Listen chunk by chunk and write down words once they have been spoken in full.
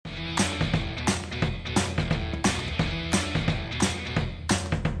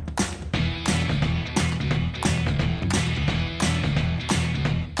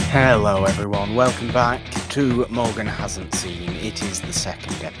Hello everyone, welcome back to Morgan Hasn't Seen. It is the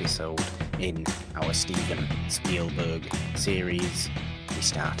second episode in our Steven Spielberg series. We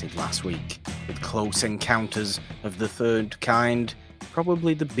started last week with Close Encounters of the Third Kind,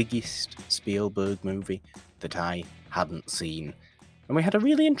 probably the biggest Spielberg movie that I hadn't seen. And we had a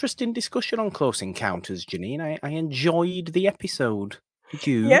really interesting discussion on Close Encounters, Janine. I enjoyed the episode. Did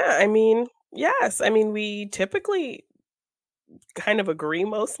you? Yeah, yes. We typically kind of agree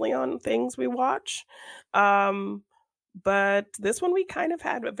mostly on things we watch. Um, but this one we kind of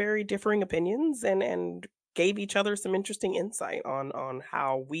had very differing opinions and gave each other some interesting insight on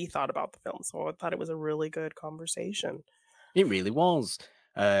how we thought about the film. So I thought it was a really good conversation. It really was.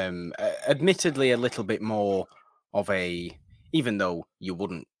 Admittedly, a little bit more of a, even though you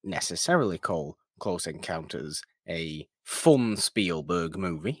wouldn't necessarily call Close Encounters a fun Spielberg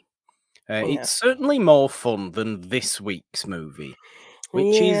movie, Yeah. it's certainly more fun than this week's movie,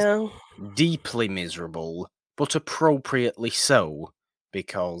 which is Yeah. deeply miserable, but appropriately so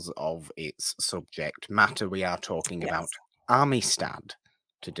because of its subject matter. We are talking Yes. about Amistad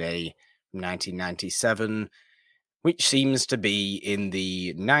today, 1997, which seems to be in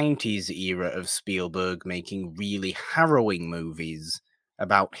the 90s era of Spielberg making really harrowing movies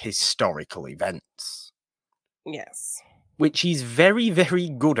about historical events, Yes. which he's very, very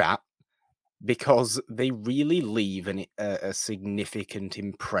good at because they really leave a significant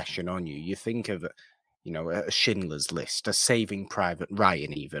impression on you. You think of, a Schindler's List, a Saving Private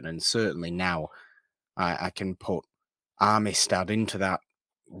Ryan even, and certainly now I can put Amistad into that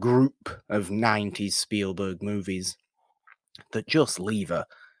group of 90s Spielberg movies that just leave a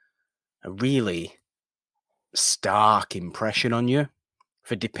really stark impression on you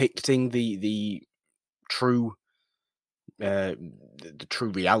for depicting the true the true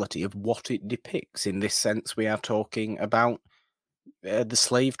reality of what it depicts. In this sense, we are talking about the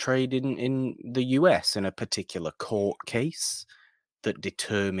slave trade in the US in a particular court case that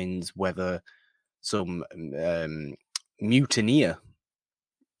determines whether some mutineer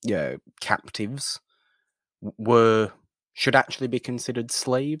captives were should actually be considered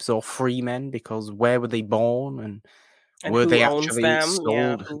slaves or free men, because where were they born and And were who they owns actually them?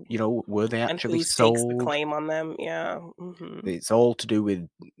 Yeah. sold? Were they And actually who stakes the sold? claim on them? Yeah. It's all to do with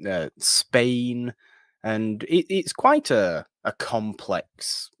Spain, and it's quite a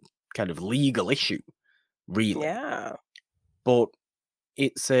complex kind of legal issue, really. Yeah. But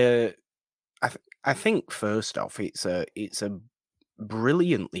it's a, I think first off, it's a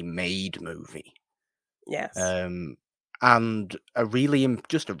brilliantly made movie, Yes. um, and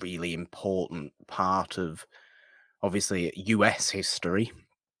just a really important part of obviously US history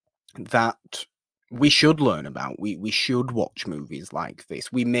that we should learn about. We should watch movies like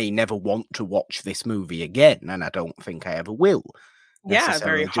this. We may never want to watch this movie again, and I don't think I ever will Yeah, very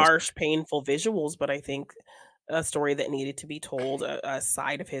necessarily. Just harsh, painful visuals, but I think a story that needed to be told, a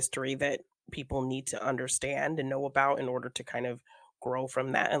side of history that people need to understand and know about in order to kind of grow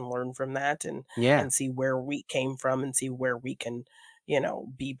from that and learn from that yeah, and see where we came from and see where we can,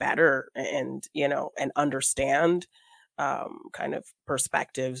 be better and understand kind of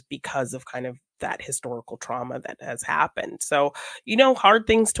perspectives because of kind of that historical trauma that has happened. So, hard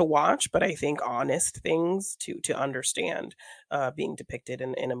things to watch, but I think honest things to understand being depicted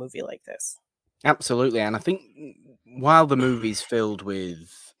in a movie like this. absolutely. And I think while the movie's filled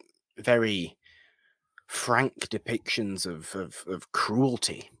with very frank depictions of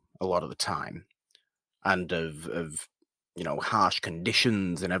cruelty a lot of the time, and of harsh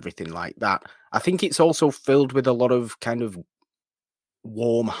conditions and everything like that, I think it's also filled with a lot of kind of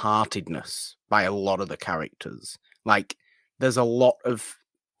warm-heartedness by a lot of the characters. Like, there's a lot of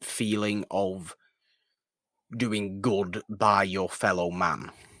feeling of doing good by your fellow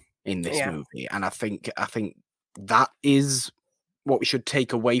man in this Yeah. movie, and I think that is what we should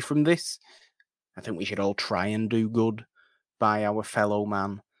take away from this. I think we should all try and do good by our fellow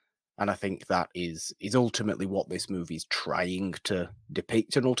man, and I think that is ultimately what this movie's trying to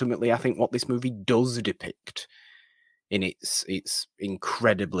depict, and ultimately I think what this movie does depict in its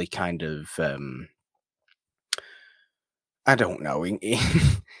incredibly kind of I don't know,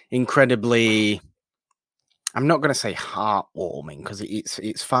 incredibly. I'm not going to say heartwarming, because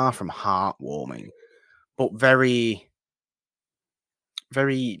it's far from heartwarming, but very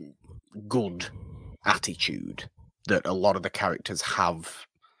very good attitude that a lot of the characters have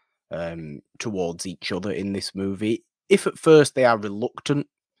towards each other in this movie. If at first they are reluctant,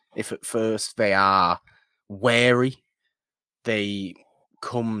 if at first they are wary, they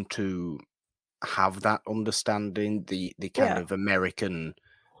come to have that understanding. The kind Yeah. of American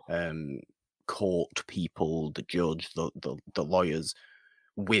um, court people, the judge, the lawyers,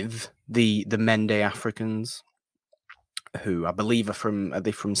 with the Mende Africans, who I believe are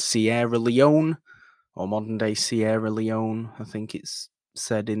they from Sierra Leone or modern day Sierra Leone? I think it's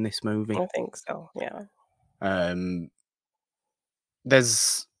said in this movie. I think so. Yeah.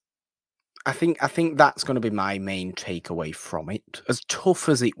 There's I think that's going to be my main takeaway from it. As tough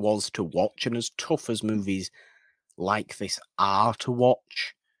as it was to watch, and as tough as movies like this are to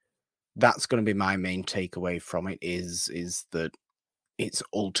watch, that's going to be my main takeaway from it. Is that it's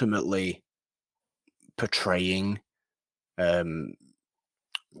ultimately portraying the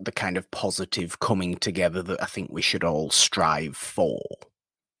kind of positive coming together that I think we should all strive for.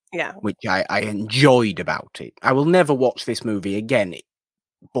 Yeah. Which I enjoyed about it. I will never watch this movie again,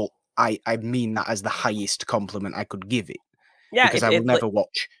 but I mean that as the highest compliment I could give it. Yeah, because I will never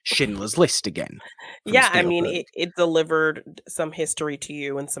watch Schindler's List again. Yeah, I mean, it delivered some history to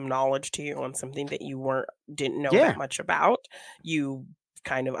you and some knowledge to you on something that you didn't know that much about. You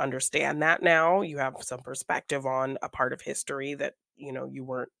kind of understand that now. You have some perspective on a part of history that, you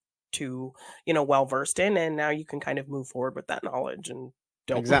weren't too, well versed in, and now you can kind of move forward with that knowledge and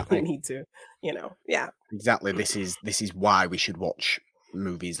don't really need to, yeah. Exactly. This is why we should watch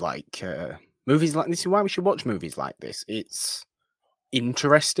movies like this is why we should watch movies like this. It's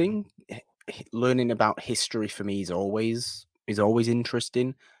interesting. Learning about history for me is always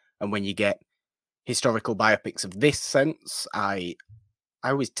interesting, and when you get historical biopics of this sense, I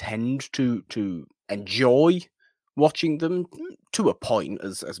always tend to enjoy watching them to a point.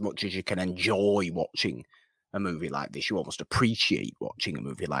 As much as you can enjoy watching a movie like this, you almost appreciate watching a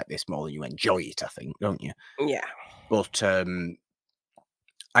movie like this more than you enjoy it, I think, don't you? Yeah. But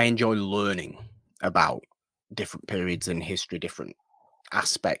I enjoy learning about different periods in history, different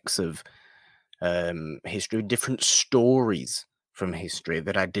aspects of history, different stories from history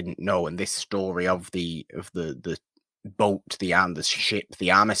that I didn't know. And this story of the boat, the ship,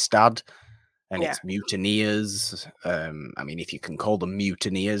 the Amistad, and its mutineers. I mean, if you can call them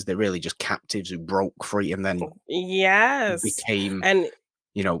mutineers, they're really just captives who broke free and then became, and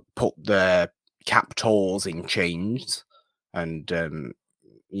put the captors in chains, and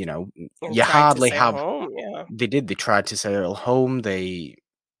you hardly have. They did. They tried to sail home. They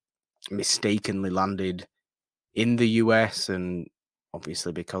mistakenly landed in the US, and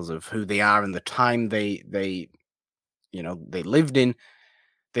obviously because of who they are and the time they lived in,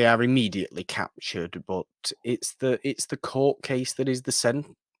 they are immediately captured. But it's the court case that is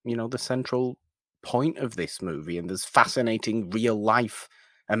the central point of this movie, and there's fascinating real life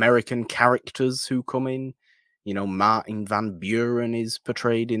American characters who come in. Martin Van Buren is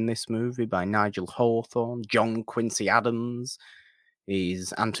portrayed in this movie by Nigel Hawthorne. John Quincy Adams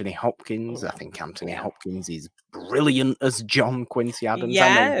is Anthony Hopkins. I think Anthony Hopkins is brilliant as John Quincy Adams.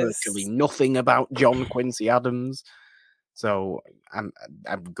 I know virtually nothing about John Quincy Adams, so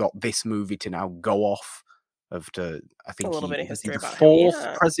I've got this movie to now go off of. I think he was the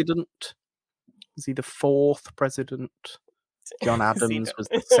fourth president. Is he the fourth president? John Adams was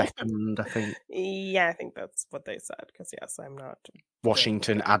the second, I think. Yeah, I think that's what they said. Because yes, I'm not.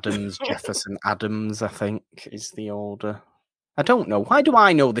 Washington Adams, Jefferson Adams, I think, is the order. I don't know. Why do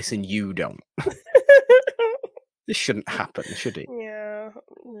I know this and you don't? This shouldn't happen, should it? Yeah,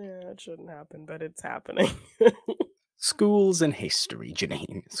 it shouldn't happen, but it's happening. Schools and history,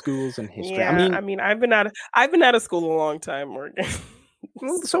 Janine. Schools and history. Yeah, I mean, I've been out of school a long time, Morgan.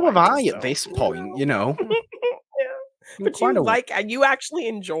 Well, so have I at this point, Yeah. But you actually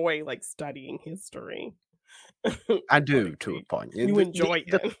enjoy studying history. I do to a point. You enjoy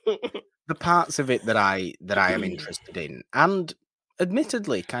it. The parts of it that I am interested in, and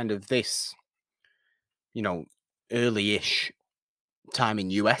admittedly, kind of this, early-ish time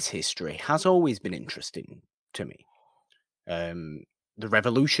in US history has always been interesting to me. The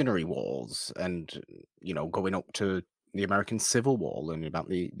Revolutionary Wars, and going up to the American Civil War, learning about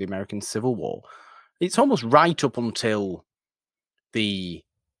the American Civil War. It's almost right up until the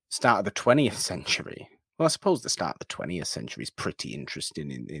start of the 20th century. Well, I suppose the start of the 20th century is pretty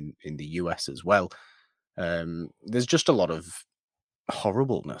interesting in the US as well. There's just a lot of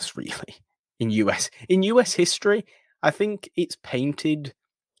horribleness, really, in US history. I think it's painted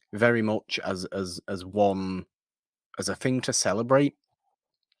very much as a thing to celebrate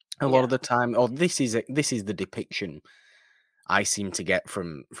a lot of the time. Or this is the depiction I seem to get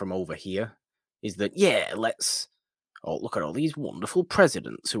from over here, is that let's look at all these wonderful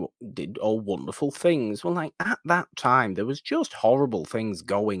presidents who did all wonderful things. Well, at that time, there was just horrible things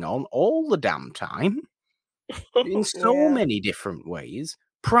going on all the damn time in so many different ways.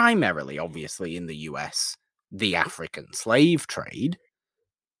 Primarily, obviously, in the US, the African slave trade,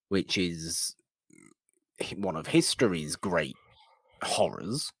 which is one of history's great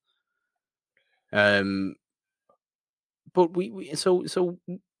horrors. But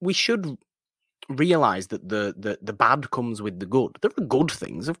we should realize that the bad comes with the good. There are good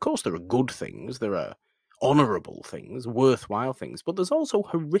things, of course. There are good things. There are honourable things, worthwhile things, but there's also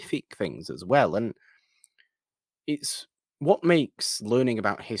horrific things as well. And it's what makes learning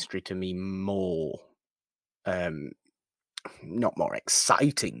about history to me more, not more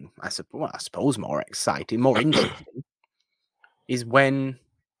exciting, I suppose more exciting, more interesting, is when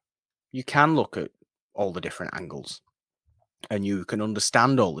you can look at all the different angles and you can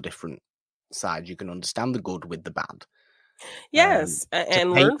understand all the different sides. You can understand the good with the bad. Yes, To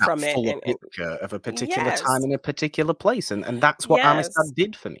and paint learn that from it, fuller and picture of a particular time yes, in a particular place, and that's what yes. Amistad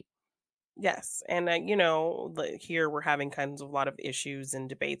did for me. Yes, and here we're having kinds of a lot of issues and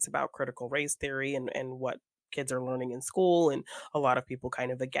debates about critical race theory and what kids are learning in school, and a lot of people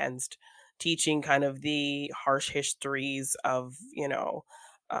kind of against teaching kind of the harsh histories of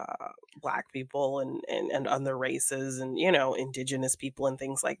black people and other races and indigenous people and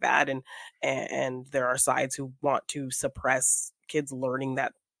things like that, and there are sides who want to suppress kids learning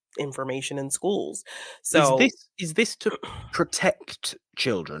that information in schools. So Is this to protect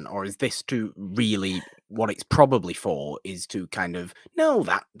children, or is this to really what it's probably for is to kind of, no,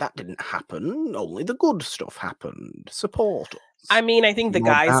 that didn't happen, only the good stuff happened. Support I us. mean, I think More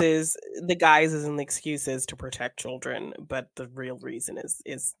that. the guise is an excuse is to protect children, but the real reason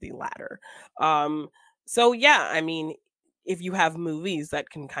is the latter. Um, so yeah, I mean, if you have movies that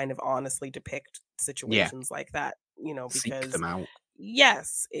can kind of honestly depict Yeah, situations like that, seek because them out.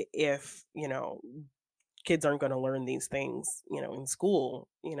 yes, if kids aren't going to learn these things, in school,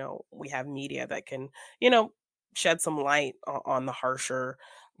 we have media that can, you know, shed some light on the harsher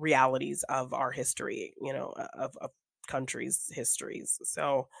realities of our history, of countries' histories.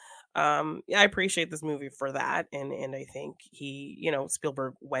 So, yeah, I appreciate this movie for that, and I think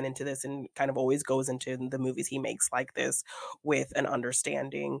Spielberg went into this and kind of always goes into the movies he makes like this with an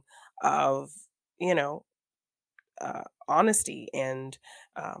understanding of you know honesty and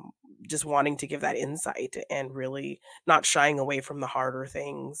just wanting to give that insight and really not shying away from the harder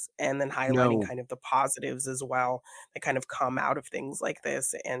things and then highlighting No, kind of the positives as well that kind of come out of things like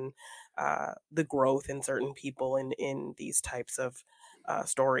this and the growth in certain people in these types of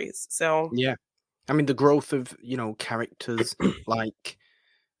stories. So yeah. I mean, the growth of characters like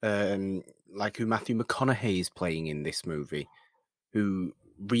um who Matthew McConaughey is playing in this movie, who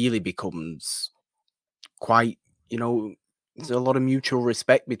really becomes quite, there's a lot of mutual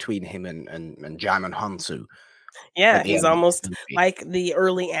respect between him and Jaimin Hansu at yeah, the he's end of almost the movie. like the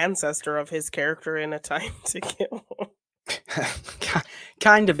early ancestor of his character in A Time to Kill.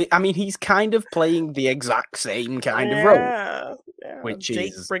 Kind of. I mean, he's kind of playing the exact same kind of role, Yeah, yeah, which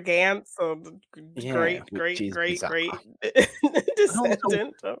Jake is Brigance, so the yeah, great, which great, is great, bizarre. great And also,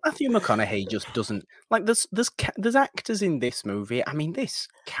 descendant of Matthew McConaughey just doesn't like. There's actors in this movie. I mean, this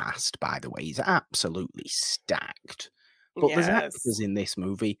cast, by the way, is absolutely stacked. But there's actors yes. in this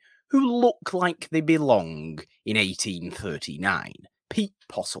movie who look like they belong in 1839. Pete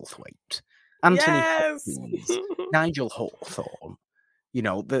Postlethwaite, Anthony Yes. Hopkins, Nigel Hawthorne.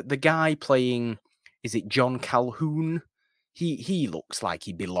 The guy playing, is it John Calhoun? He looks like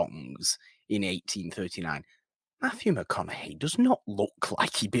he belongs in 1839. Matthew McConaughey does not look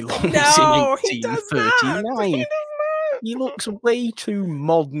like he belongs in No, he does not. He 1839. He does looks way too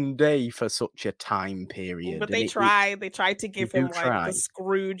modern day for such a time not. period, But and they tried to they give do him like the try.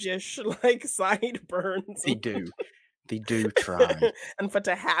 Scrooge-ish like sideburns They do. They do try. and put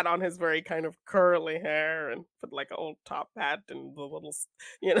a hat on his very kind of curly hair and put like an old top hat and the little,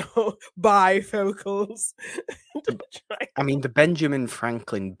 bifocals to try. I mean, the Benjamin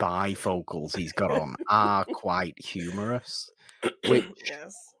Franklin bifocals he's got on are quite humorous, which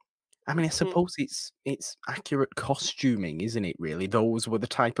Yes. I mean, I suppose it's accurate costuming, isn't it, really? Those were the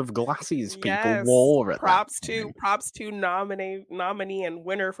type of glasses people Yes. wore at that time. Props to nominee and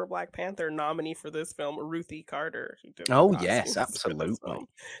winner for Black Panther, nominee for this film, Ruthie Carter, who did the Oh, yes, costumes for this absolutely. film.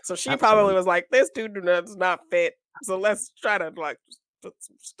 So she probably Absolutely. was like, "This dude does not fit. So let's try to like just put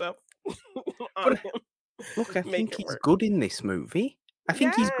some stuff on But him, look, I make think it he's work." good in this movie. I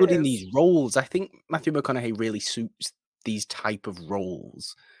think he's good in Yes. these roles. I think Matthew McConaughey really suits these type of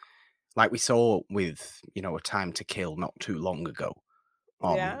roles. Like we saw with, A Time to Kill not too long ago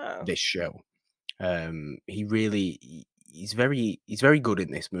on Yeah. this show. He's very good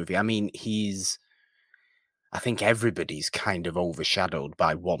in this movie. I mean, I think everybody's kind of overshadowed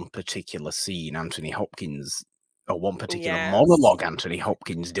by one particular scene Anthony Hopkins, or one particular Yes. monologue Anthony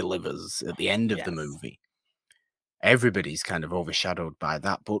Hopkins delivers at the end of the Yes. movie. Everybody's kind of overshadowed by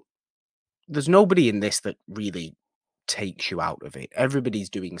that, but there's nobody in this that really takes you out of it. Everybody's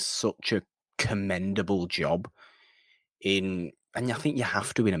doing such a commendable job and I think you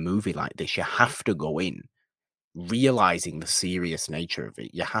have to in a movie like this. You have to go in realizing the serious nature of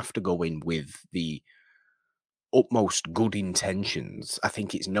it. You have to go in with the utmost good intentions. I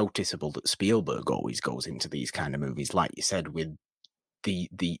think it's noticeable that Spielberg always goes into these kind of movies, like you said, with the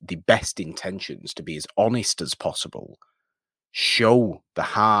best intentions to be as honest as possible, show the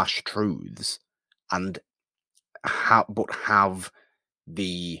harsh truths, and have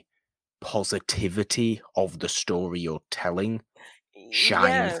the positivity of the story you're telling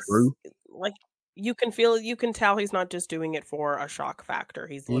shine Yes, through. like, you can tell he's not just doing it for a shock factor,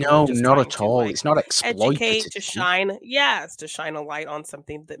 he's literally No, just not trying at to, all. like, It's not educate, exploitative. to shine yes, to shine a light on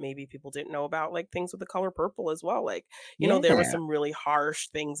something that maybe people didn't know about, like, things with The Color Purple as well, like, there were Yeah. some really harsh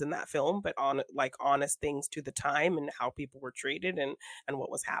things in that film, but honest things to the time and how people were treated and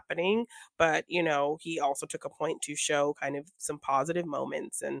what was happening, but, he also took a point to show kind of some positive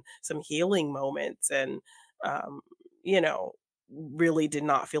moments and some healing moments and, um, you know, really did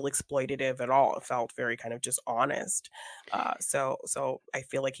not feel exploitative at all. It felt very kind of just honest. So I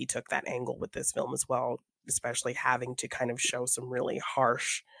feel like he took that angle with this film as well, especially having to kind of show some really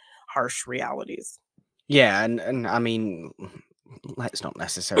harsh realities. Yeah, and I mean, let's not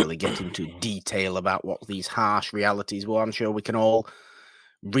necessarily get into detail about what these harsh realities were. I'm sure we can all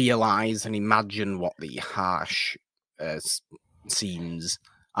realize and imagine what the harsh scenes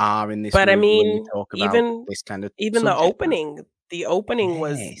are in this But I movie when you mean, talk about even this kind of even subject matter. the opening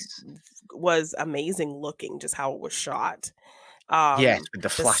Yes. was amazing looking, just how it was shot. Yes, with the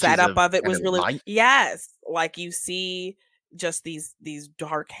The flashes setup of of it kind was of really light. yes, like, you see just these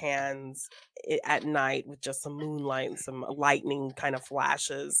dark hands at night with just some moonlight and some lightning kind of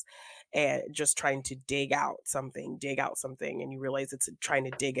flashes, and just trying to dig out something, and you realize it's trying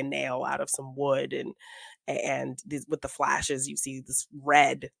to dig a nail out of some wood, and these with the flashes, you see this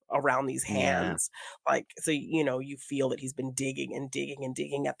red around these Yeah. hands, like, so, you feel that he's been digging and digging and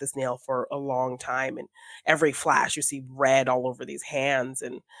digging at this nail for a long time, and every flash you see red all over these hands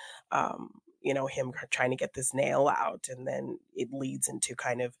and him trying to get this nail out, and then it leads into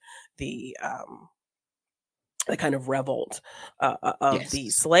kind of the um the kind of revolt of the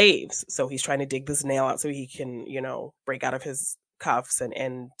Yes. slaves. So he's trying to dig this nail out so he can, break out of his cuffs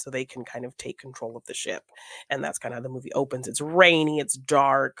and so they can kind of take control of the ship. And that's kind of how the movie opens. It's rainy, it's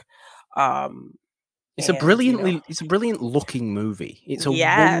dark. Um and It's a brilliant looking movie. It's a yes.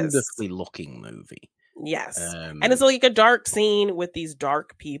 wonderfully looking movie. Yes, and it's Um, like a dark scene with these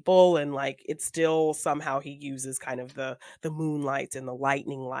dark people, and, like, it's still somehow he uses kind of the moonlight and the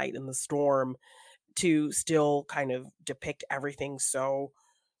lightning light and the storm to still kind of depict everything so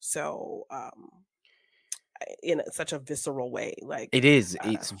in such a visceral way, like, it is. uh,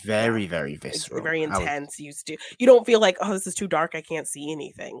 It's yeah, very, very it's visceral. very How intense. You don't feel like, "Oh, this is too dark, I can't see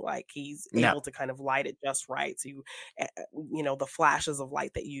anything." Like, he's no. able to kind of light it just right, so the flashes of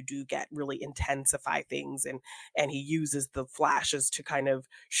light that you do get really intensify things, and he uses the flashes to kind of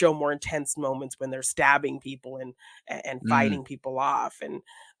show more intense moments when they're stabbing people and Mm, fighting people off, and,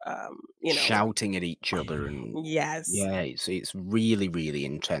 um, you know shouting at each other and Yes. yeah, it's really, really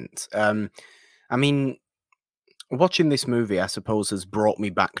intense. I mean, watching this movie, I suppose, has brought me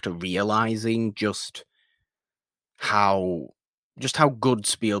back to realizing how how good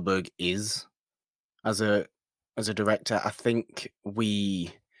Spielberg is as a director. I think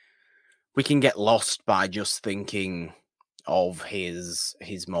we can get lost by just thinking of his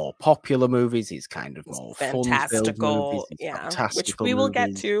more popular movies, his kind of more fun-filled movies, Fantastical, his yeah, which fantastical we will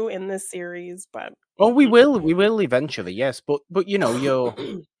get movies. to in this series, but Oh, we will eventually, yes, but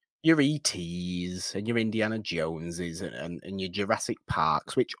your E.T.'s and your Indiana Joneses and your Jurassic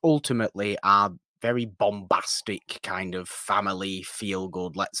Parks, which ultimately are very bombastic kind of family feel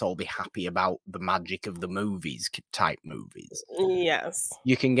good, let's all be happy about the magic of the movies type movies. Yes.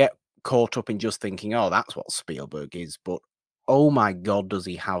 You can get caught up in just thinking, "Oh, that's what Spielberg is," but oh my god, does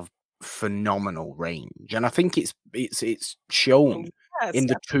he have phenomenal range, and I think it's shown Yes, in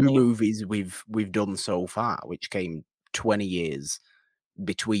the 2 definitely, movies we've done so far, which came 20 years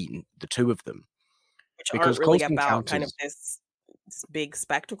between the 2 of them, which aren't because really Close about kind of Encounters this big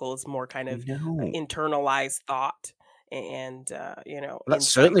spectacle. It's more kind of no, internalized thought and, that's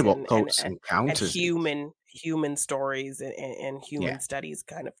certainly insight what and Close and Encounters is. human stories and Yeah, human studies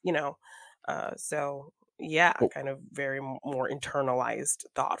kind of, so yeah, but kind of very more internalized,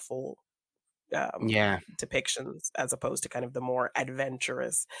 thoughtful yeah, depictions as opposed to kind of the more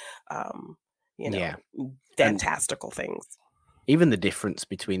adventurous, um, yeah, and fantastical things. even the difference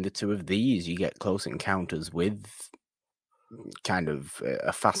between the 2 of these, you get Close Encounters with kind of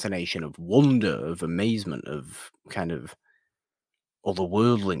a fascination of wonder, of amazement, of kind of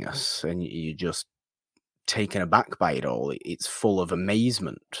otherworldliness, and you're just taken aback by it all. It's full of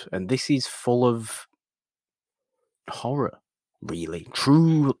amazement, and this is full of horror, really.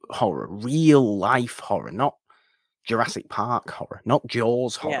 True horror, real life horror, not Jurassic Park horror, not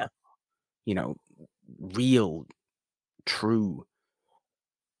Jaws Yeah. horror. You know, real, true,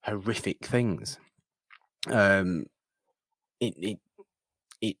 horrific things. It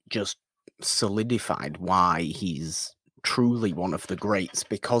just solidified why he's truly one of the greats,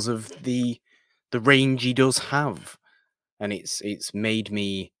 because of the range he does have, and it's made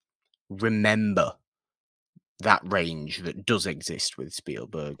me remember that range that does exist with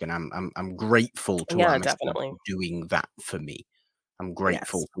Spielberg, and I'm grateful to Yeah, Amistad definitely. for doing that for me. I'm Yes.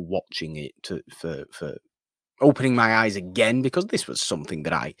 grateful for watching it, for opening my eyes again, because this was something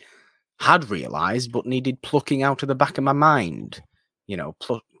that I had realized but needed plucking out of the back of my mind.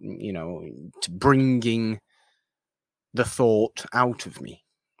 To bringing the thought out of me,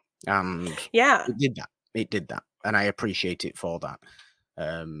 and Yeah. it did that. It did that, and I appreciate it for that.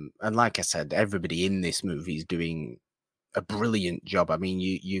 And like I said, everybody in this movie is doing a brilliant job. I mean,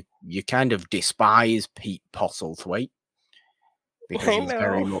 you kind of despise Pete Postlethwaite because I he's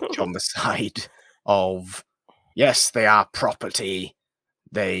very know. much on the side of, yes, they are property.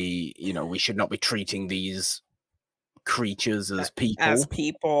 They, we should not be treating these creatures as As people.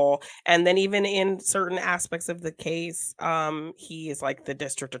 people. And then even in certain aspects of the case, he is like the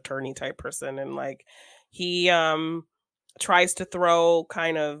district attorney type person, and like he tries to throw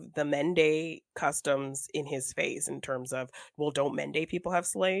kind of the Mende customs in his face in terms of, well, don't Mende people have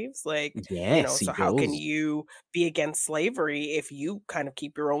slaves? Like, Yes, he so how can does. you be against slavery if you kind of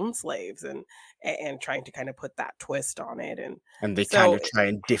keep your own slaves, and trying to kind of put that twist on it. And they kind So of try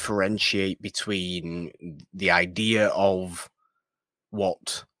and differentiate between the idea of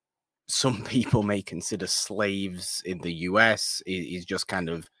what some people may consider slaves in the US is just kind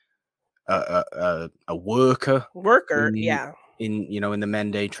of a worker worker, in yeah. in the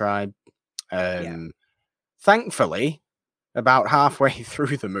Mende tribe. Yeah. Thankfully, about halfway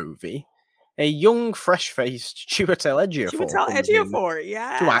through the movie, a young, fresh-faced Chiwetel Ejiofor Chiwetel comes in Ejiofor,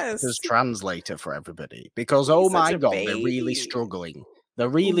 to act as yes. translator for everybody, because, He's oh such my a god, they're really baby. struggling. They're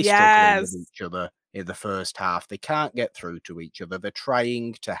really struggling with Yes. each other in the first half. They can't get through to each other. They're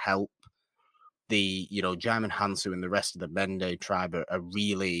trying to help the, Jaimin Hansu and the rest of the Mende tribe are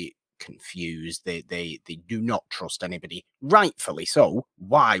really confused. They do not trust anybody. Rightfully so.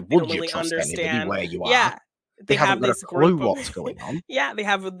 Why They don't would you really trust anybody understand. where you are? Yeah. They They haven't have got a this clue group of what's going on. yeah, they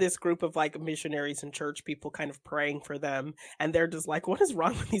have this group of like missionaries and church people kind of praying for them, and they're just like, what is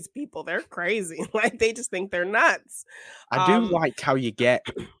wrong with these people? They're crazy. Like they just think they're nuts. I do Um like how you get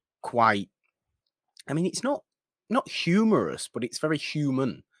quite, I mean, it's not humorous, but it's very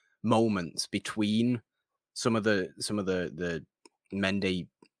human moments between some of the Mende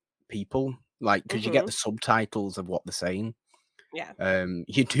people, like, because you get the mhm, subtitles of what they're saying. yeah.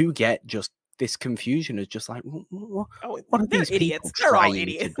 You do get just this confusion as just like, Oh, what are they're these people idiots. They're all trying to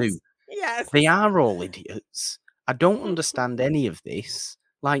do? idiots. Yes. They are all idiots. I don't understand any of this.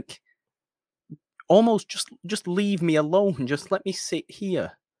 Like, almost just leave me alone. Just let me sit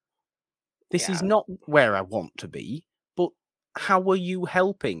here. This is Yeah. not where I want to be, but how are you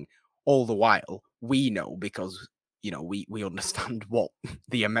helping? All the while, we know, because we understand what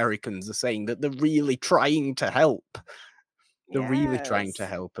the Americans are saying, that they're really trying to help. They're really trying to Yes.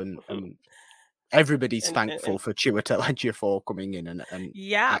 help, and everybody's And thankful for Chiwetel Ejiofor coming in and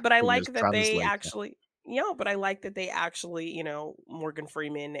yeah, but I acting as like that they translator. actually yeah, but I like that they actually, Morgan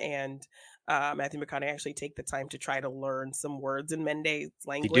Freeman and Matthew McConaughey actually take the time to try to learn some words in Mende's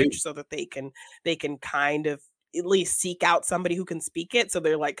They do. language so that they can kind of at least seek out somebody who can speak it. So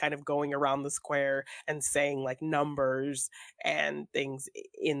they're like kind of going around the square and saying like numbers and things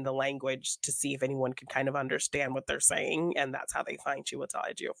in the language to see if anyone can kind of understand what they're saying. And that's how they find Chiwetel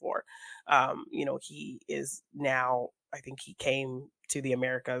Ejiofor. He is now, I think he came to the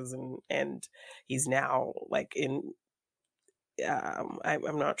Americas, and he's now like in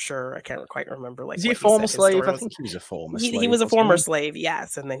I'm not sure. I can't quite remember Is like he a what you former said his slave? story I was. think he was a former He slave, was a wasn't former he? slave,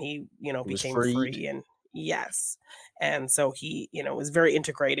 yes, and then he, He was became freed. free, and yes. And so he, was very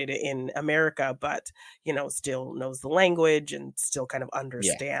integrated in America, but, still knows the language and still kind of Yeah.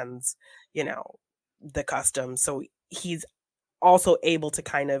 understands, you know, the customs. So he's also able to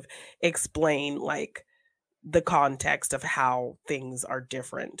kind of explain like the context of how things are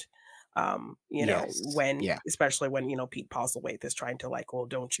different. Yes. When Yeah. especially when, Pete Postlethwaite is trying to like, well,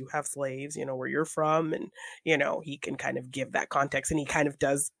 don't you have slaves, where you're from? And, he can kind of give that context, and he kind of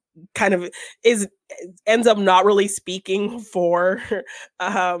does kind of is ends up not really speaking for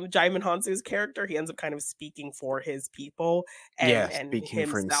Jaimon Hansu's character. He ends up kind of speaking for his people Yeah, and speaking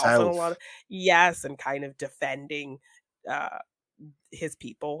for himself and a lot of himself. yes, and kind of defending uh his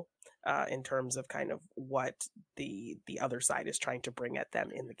people in terms of kind of what the other side is trying to bring at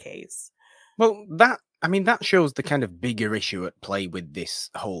them in the case. Well, that I mean, that shows the kind of bigger issue at play with this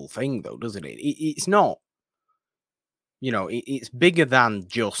whole thing, though, doesn't it? It's not, it's bigger than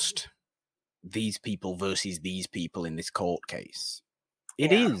just these people versus these people in this court case.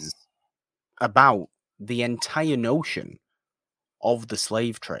 It Yeah. is about the entire notion of the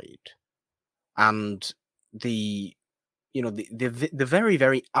slave trade and the the very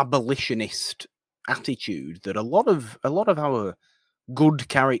very abolitionist attitude that a lot of our good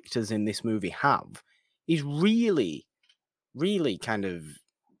characters in this movie have is really really kind of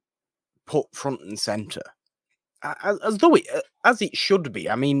put front and center, as though as it should be.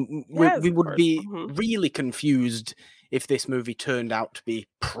 I mean, Yes, we of would course. be really confused if this movie turned out to be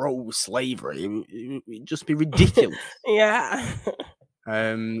pro slavery. It'd just be ridiculous. Yeah.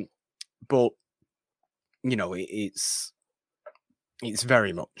 um but it's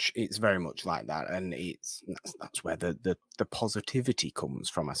very much like that, and that's where the positivity comes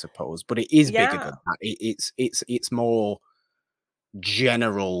from, I suppose. But it is bigger Yeah. than that. It's more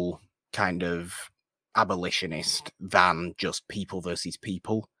general kind of abolitionist than just people versus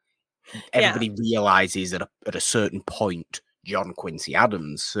people. Yeah. Everybody realizes at a certain point, John Quincy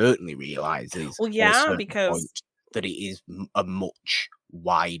Adams certainly realizes Well, at a yeah, certain because point that it is a much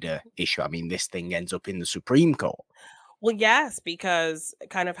wider issue. I mean, this thing ends up in the Supreme Court. well, yes, because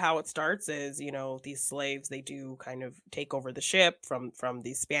kind of how it starts is, these slaves, they do kind of take over the ship from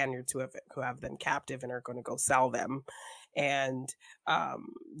these Spaniards who have them captive and are going to go sell them. And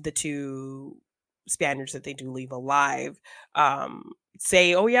the two Spaniards that they do leave alive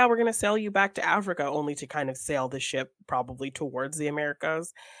say, "Oh yeah, we're going to sell you back to Africa," only to kind of sail the ship probably towards the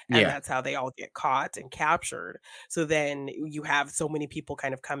Americas, and Yeah. that's how they all get caught and captured. So then you have so many people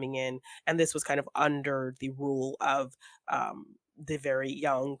kind of coming in, and this was kind of under the rule of the very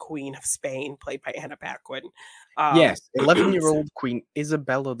young Queen of Spain, played by Anna Paquin. Um, Yes, 11-year-old Queen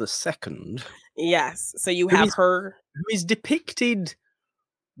Isabella II, yes, so you who have is her. who is depicted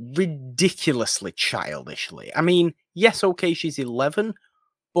ridiculously childishly. I mean, yes, okay, she's 11,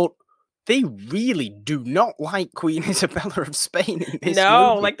 but they really do not like Queen Isabella of Spain in this No,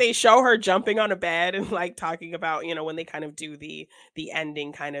 movie. like, they show her jumping on a bed and, like, talking about, when they kind of do the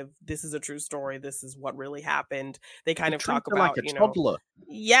ending kind of, "This is a true story, this is what really happened." They They kind of treat talk her like about, a toddler.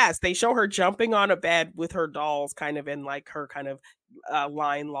 yes, they show her jumping on a bed with her dolls kind of in, like, her kind of,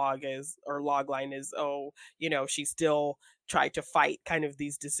 log line is, "Oh, she still tried to fight kind of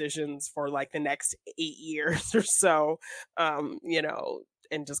these decisions for, like, the next 8 years or so,"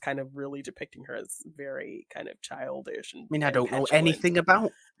 and just kind of really depicting her as very kind of childish and I mean, I and don't know petulant. anything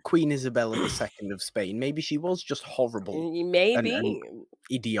about Queen Isabella II of Spain. Maybe she was just horrible and Maybe.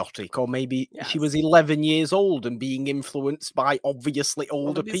 idiotic, or maybe she was Yes. 11 years old and being influenced by obviously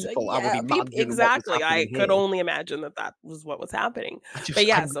Well, older to be so people. I would yeah, peop imagine what was exactly. I happening could here. only imagine that that was what was happening. But I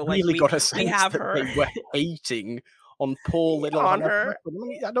yeah, so, like, really we got a we sense have that her they were hating on poor little on Hannah her. Paquin. I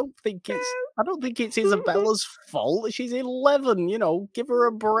mean, I don't think it's Isabella's fault. She's 11, give her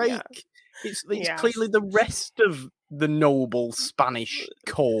a Yeah. break. It's Yeah, clearly the rest of the noble Spanish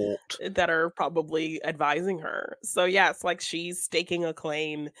court. that are probably advising her. So, yes, like, she's staking a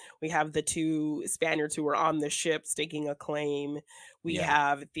claim. We have the 2 Spaniards who were on the ship staking a claim. We Yeah.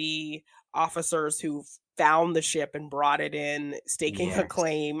 have the officers who found the ship and brought it in staking a Yes.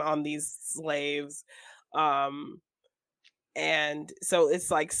 claim on these slaves. Um, and so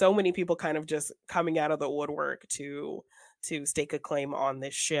it's like so many people kind of just coming out of the woodwork to stake a claim on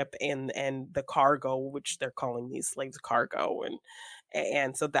this ship and the cargo, which they're calling these slaves cargo,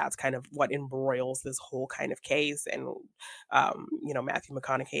 and so that's kind of what embroils this whole kind of case. And Matthew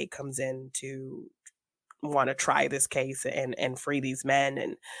McConaughey comes in to want to try this case and free these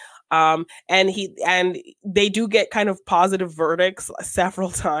men, and they do get kind of positive verdicts several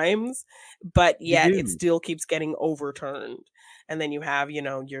times, but They yet it do. still keeps getting overturned. And then you have,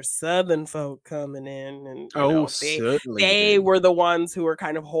 your southern folk coming in, and Oh, they certainly they they do. were the ones who were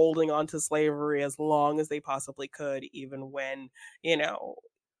kind of holding on to slavery as long as they possibly could, even when, you know,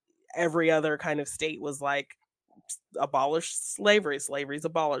 every other kind of state was like, abolish slavery, slavery's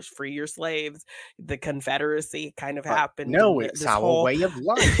abolished, free your slaves. The Confederacy kind of But happened, no, and it's this our whole way of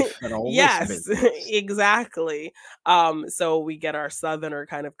life and all this yes, business. exactly. So we get our southerner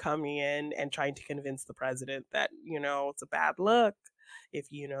kind of coming in and trying to convince the president that, it's a bad look. If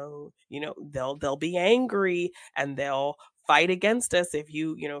they'll be angry and they'll fight against us. If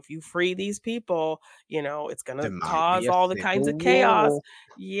you, if you free these people, it's going There to might be cause a all the kinds civil of chaos. war.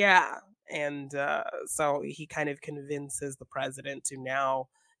 Yeah. And so he kind of convinces the president to now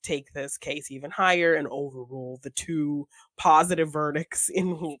take this case even higher and overrule the two positive verdicts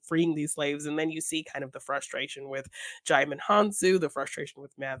in freeing these slaves. And then you see kind of the frustration with Jaimin Hansu, the frustration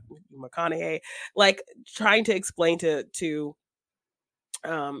with Matthew McConaughey, like trying to explain to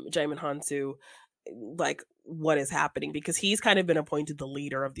Jaimin Hansu like what is happening, because he's kind of been appointed the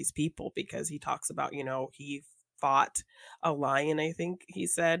leader of these people, because he talks about, he fought a lion, I think he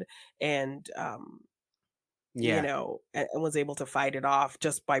said, and Yeah. and was able to fight it off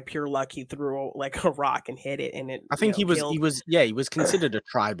just by pure luck. He threw like a rock and hit it, and it, I think he killed. was considered a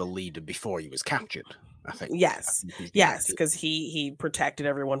tribal leader before he was captured. I think. I Yes, think is the yes, idea. because he protected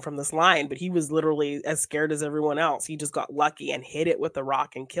everyone from this lion, but he was literally as scared as everyone else. He just got lucky and hit it with a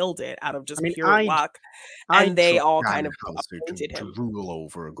rock and killed it out of I just mean, pure luck, and I'd they trust all kind Jaimin of Hansu appointed to him. rule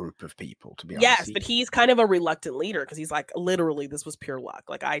over a group of people, to be honest. Yes, but he's kind of a reluctant leader, because he's like, literally, this was pure luck.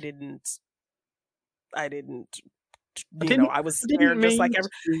 Like I didn't, I was I didn't scared just like mean every.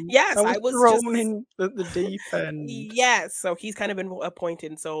 to. Yes, I I was was just. thrown in at the deep end. Yes, so he's kind of been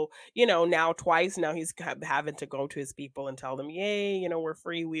appointed. So, now twice now he's having to go to his people and tell them, "Yay, we're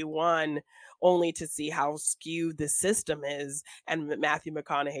free, we won," only to see how skewed the system is, and Matthew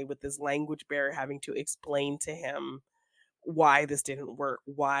McConaughey with this language barrier having to explain to him why this didn't work,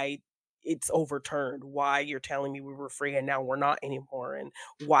 why it's overturned, why you're telling me we were free and now we're not anymore, and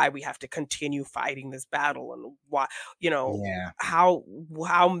why we have to continue fighting this battle, and why, you know, Yeah. how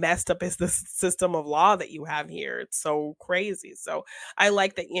messed up is this system of law that you have here? It's so crazy. So I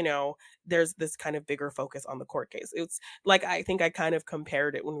like that, there's this kind of bigger focus on the court case. It's like, I think I kind of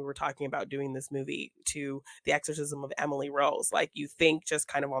compared it when we were talking about doing this movie to The Exorcism of Emily Rose. Like, you think just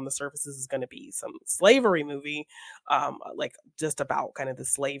kind of on the surface this is going to be some slavery movie, like just about kind of the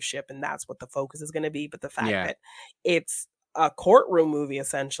slave ship, and that's what the focus is going to be. But the fact Yeah. that it's a courtroom movie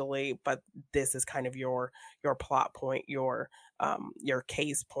essentially, but this is kind of your plot point, your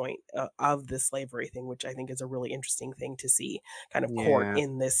case point of the slavery thing, which I think is a really interesting thing to see kind of court Yeah.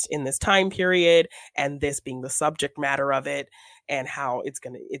 in this time period, and this being the subject matter of it, and how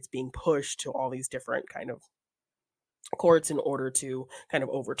it's being pushed to all these different kind of courts in order to kind of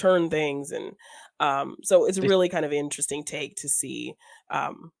overturn things. And so it's a This, really kind of interesting take to see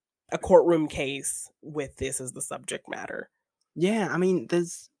a courtroom case with this as the subject matter. yeah, I mean,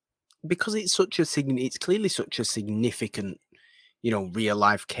 because it's clearly such a significant, real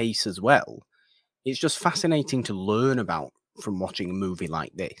life case as well. It's just fascinating to learn about from watching a movie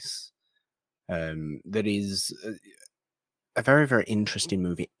like this. That is a very, very interesting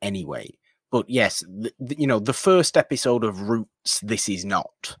movie anyway. But yes, the first episode of Roots, this is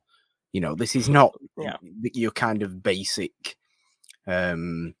not. This is not Yeah. your kind of basic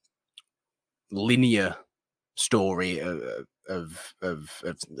linear story of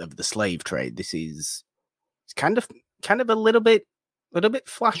the slave trade. This is it's kind of a little bit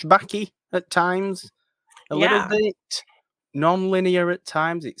flashbacky at times, a little Yeah. bit non-linear at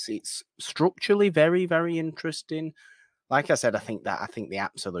times. It's structurally very, very interesting. Like I said, I think the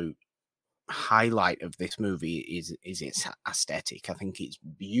absolute highlight of this movie is its aesthetic. I think it's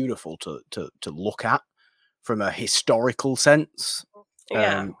beautiful to look at from a historical sense.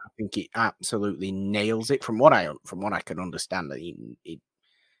 Yeah. I think it absolutely nails it. From what I can understand, it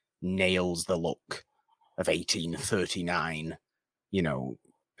nails the look of 1839.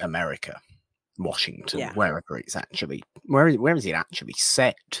 America, Washington, Yeah. wherever it's actually where is it actually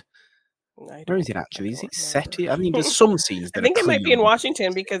set? Where is it actually? Is it set? I mean, there's some scenes I that think are it might be in clearly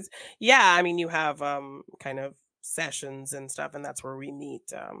Washington because, yeah, I mean, you have kind of sessions and stuff, and that's where we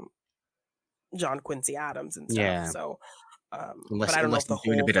meet John Quincy Adams and stuff. yeah. So, but Unless I don't know unless if the he's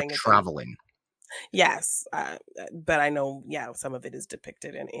doing a whole bit of thing is in. traveling. Yes, but I know, yeah, some of it is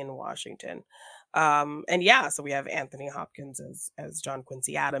depicted in Washington. And yeah, so we have Anthony Hopkins as John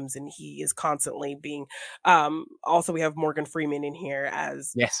Quincy Adams, and he is constantly being. Also, we have Morgan Freeman in here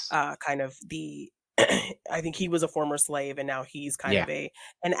as Yes. kind of the. I think he was a former slave, and now he's kind Yeah. of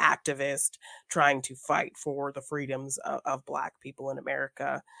an activist trying to fight for the freedoms of Black people in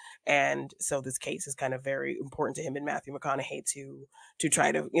America. And so this case is kind of very important to him and Matthew McConaughey to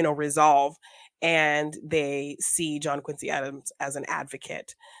try to resolve. And they see John Quincy Adams as an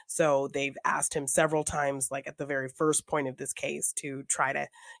advocate, so they've asked him several times, like at the very first point of this case, to try to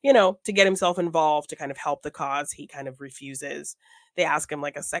to get himself involved to kind of help the cause. He kind of refuses. they ask him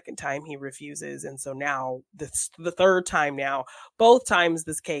like a second time, he refuses. And so now the third time now, both times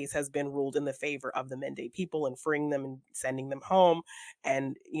this case has been ruled in the favor of the Mende people and freeing them and sending them home.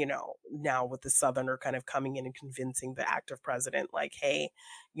 And, now with the Southerner kind of coming in and convincing the active president, like, hey,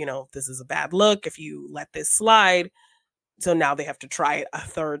 this is a bad look if you let this slide. So now they have to try it a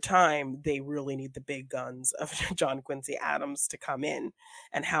third time. They really need the big guns of John Quincy Adams to come in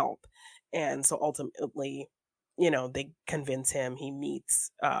and help. And so ultimately, they convince him. He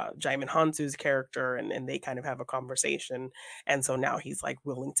meets Jaimin Hansu's character, and they kind of have a conversation. And so now he's like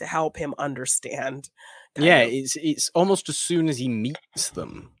willing to help him understand. It's almost as soon as he meets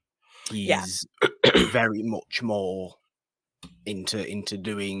them, he's very much more into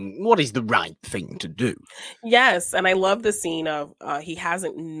doing what is the right thing to do. Yes, and I love the scene of he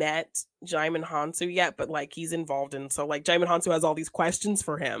hasn't met Jaimin Hansu yet, but like he's involved in, so like Jaimin Hansu has all these questions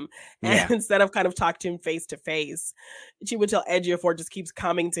for him, and instead of kind of talk to him face to face, Chiwetel Ejiofor just keeps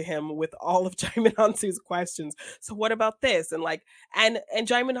coming to him with all of Jaimin Hansu's questions. So what about this? And like and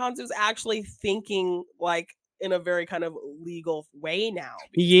Jaimin Hansu's actually thinking like in a very kind of legal way now.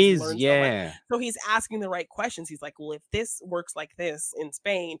 He is, yeah. So he's asking the right questions. He's like, well, if this works like this in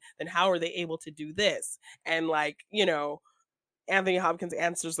Spain, then how are they able to do this? And like, Anthony Hopkins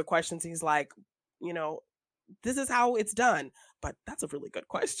answers the questions. He's like, this is how it's done. But that's a really good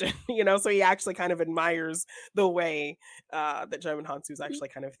question, So he actually kind of admires the way that Jaimin Hansu is actually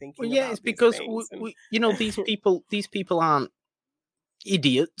kind of thinking. Well, yeah, it's because these people aren't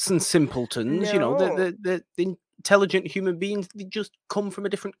idiots and simpletons. No. The intelligent human beings. They just come from a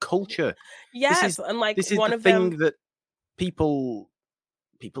different culture. Yes, and like this is one the of thing them that people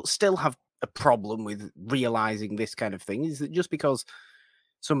still have a problem with realizing. This kind of thing is that just because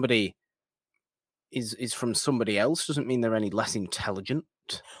somebody is from somebody else doesn't mean they're any less intelligent.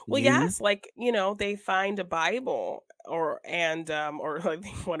 Well, yes, like they find a Bible, or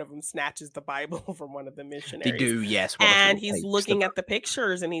like one of them snatches the Bible from one of the missionaries. They do, yes. And he's looking at the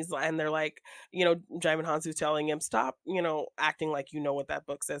pictures, and they're like, Jaimin Hansu's telling him, stop, acting like what that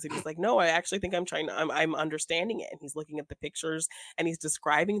book says. And he's like, no, I actually think I'm understanding it. And he's looking at the pictures, and he's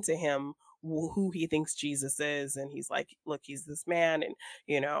describing to him who he thinks Jesus is, and he's like, look, he's this man, and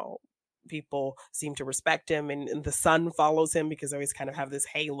people seem to respect him, and the sun follows him because they always kind of have this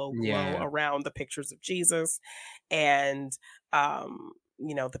halo glow around the pictures of Jesus. And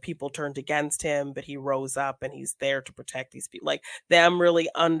the people turned against him, but he rose up and he's there to protect these people, like them really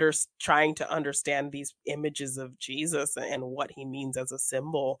trying to understand these images of Jesus and what he means as a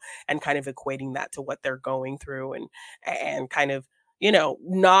symbol, and kind of equating that to what they're going through, and kind of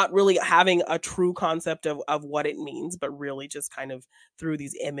not really having a true concept of what it means, but really just kind of through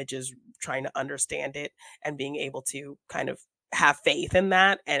these images trying to understand it, and being able to kind of have faith in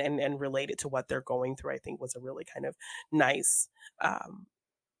that and relate it to what they're going through, I think was a really kind of nice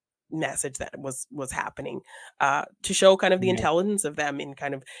message that was happening, to show kind of the intelligence of them, in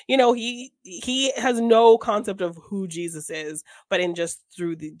kind of, he has no concept of who Jesus is, but in just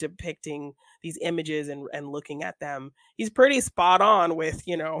through the depicting these images and looking at them, he's pretty spot on with,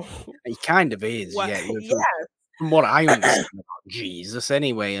 he kind of is. From what I understand about Jesus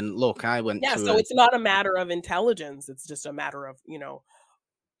anyway. And look, I went to so it's not a matter of intelligence, it's just a matter of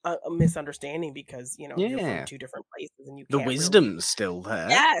a misunderstanding, because you're from two different places, and the wisdom's still there.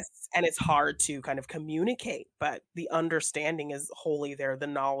 Yes, and it's hard to kind of communicate, but the understanding is wholly there. The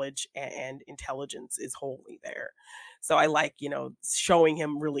knowledge and intelligence is wholly there. So I like showing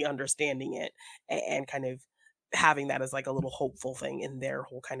him really understanding it, and kind of having that as like a little hopeful thing in their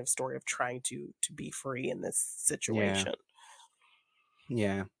whole kind of story of trying to be free in this situation.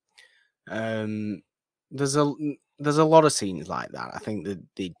 There's a lot of scenes like that. I think that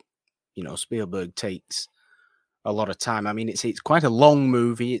Spielberg takes a lot of time. I mean, it's quite a long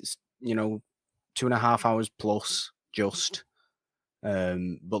movie. It's 2.5 hours plus just.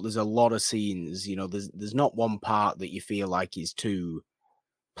 But there's a lot of scenes. There's not one part that you feel like is too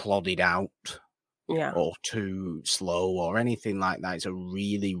plodded out, or too slow or anything like that. It's a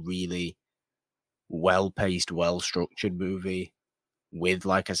really, really well-paced, well-structured movie with,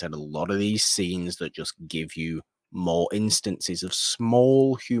 like I said, a lot of these scenes that just give you more instances of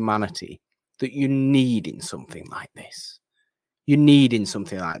small humanity that you need in something like this. You need in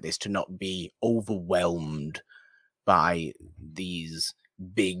something like this to not be overwhelmed by these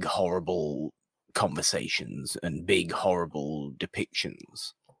big, horrible conversations and big, horrible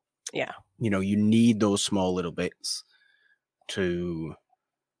depictions. Yeah. You need those small little bits to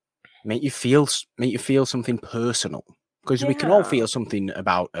make you feel something personal. Because we can all feel something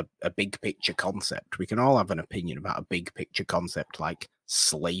about a big picture concept. We can all have an opinion about a big picture concept like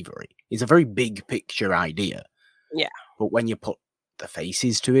slavery. It's a very big picture idea. Yeah. But when you put the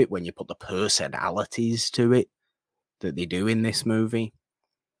faces to it, when you put the personalities to it that they do in this movie,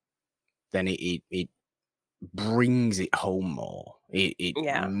 then it brings it home more. It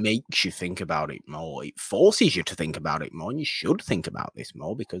Yeah. makes you think about it more. It forces you to think about it more. And you should think about this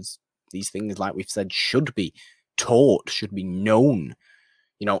more, because these things, like we've said, should be taught, should be known.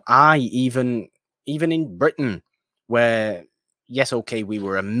 You know, even in Britain, where, yes, okay, we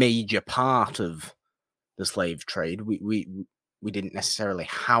were a major part of the slave trade, we didn't necessarily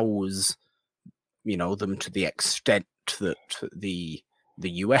house, you know, them to the extent that the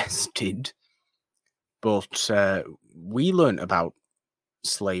US did. But we learned about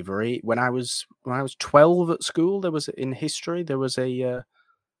slavery when I was 12 at school. There was, in history, there was a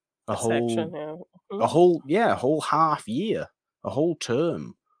Section, whole yeah. a whole half year, a whole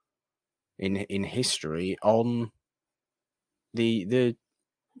term in history on the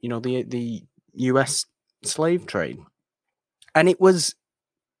you know, the US slave trade. And it was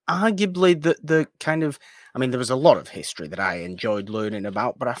arguably the kind of, I mean, there was a lot of history that I enjoyed learning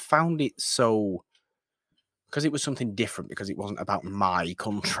about, but I found it so, because it was something different, because it wasn't about my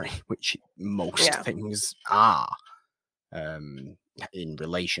country, which most Yeah. things are, in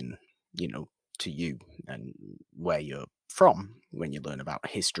relation, you know, to you and where you're from when you learn about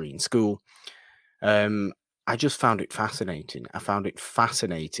history in school. I just found it fascinating. I found it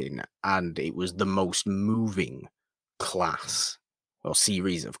fascinating, and it was the most moving class or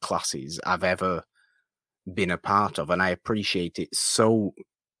series of classes I've ever been a part of, and I appreciate it so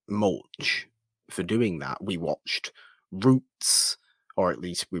much for doing that. We watched Roots, or at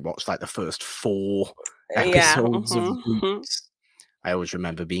least we watched like the first 4 Yeah. episodes of Mhm. Roots. I always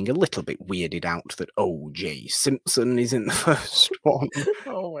remember being a little bit weirded out that O.J. Simpson is in the first one,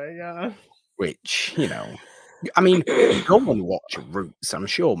 Oh my god. which, you know, I mean, go and watch Roots. I'm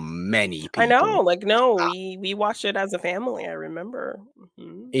sure many I know, people. like, no, we watched it as a family, I remember.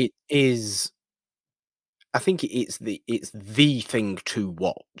 Mhm. It is. I think it's the thing to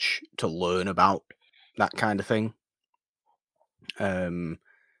watch to learn about that kind of thing. I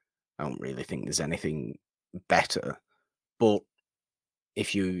don't really think there's anything better. But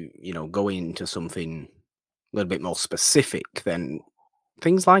if you know, go into something a little bit more specific, then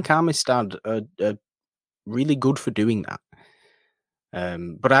things like Amistad are really good for doing that.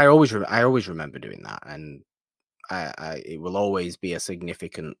 But I always remember doing that, and it will always be a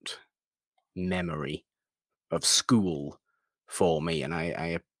significant memory of school for me, and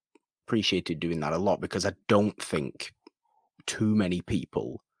I appreciated doing that a lot, because I don't think too many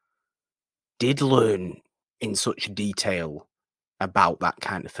people did learn in such detail about that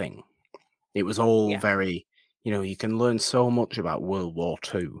kind of thing. It was all Yeah. very, you know, you can learn so much about World War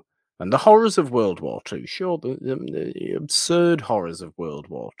II and the horrors of World War II. Sure, the absurd horrors of World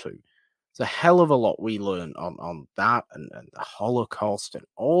War II. It's a hell of a lot we learn on that, and the Holocaust and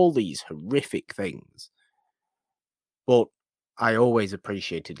all these horrific things. But I always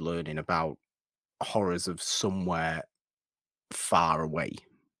appreciated learning about horrors of somewhere far away,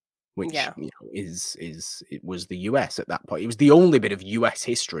 which, Yeah. you know, it was the US at that point. It was the only bit of US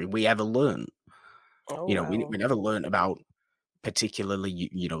history we ever learned. Oh, You know, we wow. never learned about, particularly,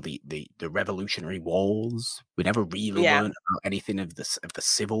 you know, the Revolutionary Wars. We never really Yeah. learned about anything of the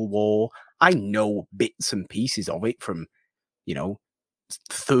Civil War. I know bits and pieces of it from, you know,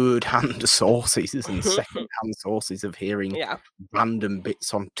 third-hand sources and second-hand sources of hearing Yeah. random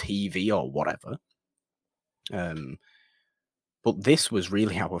bits on TV or whatever. Um, but this was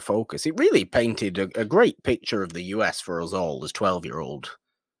really our focus. It really painted a great picture of the US for us all as 12-year-old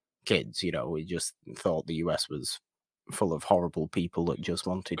kids. You know, we just thought the US was full of horrible people that just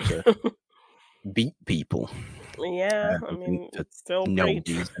wanted to beat people, Yeah, I for, mean, for it's still no pretty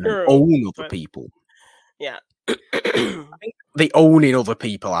reason, and true, own other but people. yeah. I think the owning other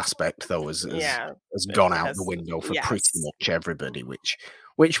people aspect, though, Yeah, has it gone out the has window for pretty yes. much everybody, which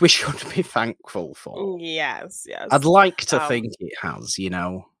we should be thankful for. Yes, I'd yes. like to Um, think it has, you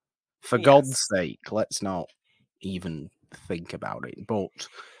know. For God's yes. sake, let's not even think about it. But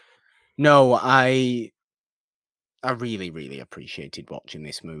no, I really, really appreciated watching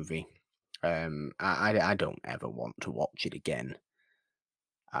this movie. I don't ever want to watch it again.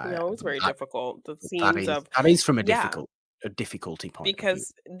 No, it's But very that difficult. The scenes of that is from yeah. a difficulty point of view.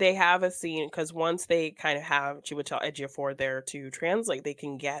 Because they have a scene because once they kind of have Chiwetel Ejiofor there to translate, they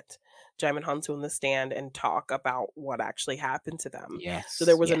can get Jaimin Hansu in the stand and talk about what actually happened to them. So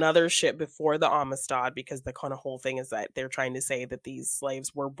there Yes, was yeah, another ship before the Amistad because the kind of whole thing is that they're trying to say that these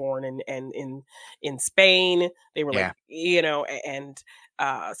slaves were born in Spain. They were like, yeah, you know, and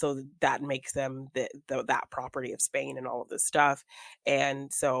so that makes them that property of Spain and all of this stuff.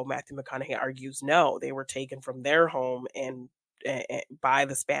 And so Matthew McConaughey argues no, they were taken from their home and by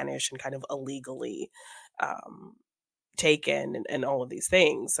the Spanish and kind of illegally um, taken and all of these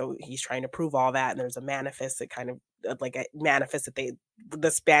things. So he's trying to prove all that. And there's a manifest that kind of like a manifest that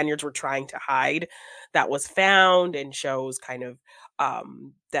the Spaniards were trying to hide that was found and shows kind of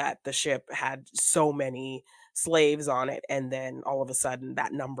that the ship had so many slaves on it. And then all of a sudden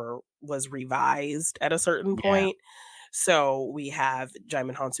that number was revised at a certain Yeah. point. So we have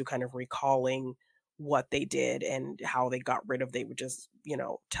Jaimin Hansu kind of recalling what they did and how they got rid of they would just,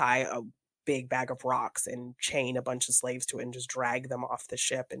 tie a big bag of rocks and chain a bunch of slaves to it and just drag them off the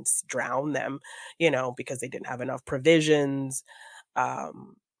ship and drown them, because they didn't have enough provisions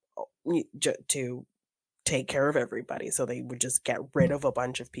um, to take care of everybody. So they would just get rid of a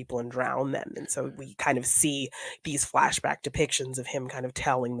bunch of people and drown them. And so we kind of see these flashback depictions of him kind of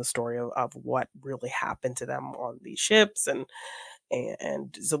telling the story of what really happened to them on these ships. And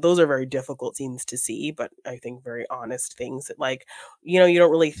so those are very difficult scenes to see, but I think very honest things that like, you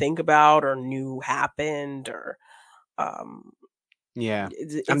don't really think about or knew happened or um Yeah.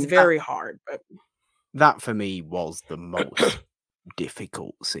 I it's mean, that very hard, but that for me was the most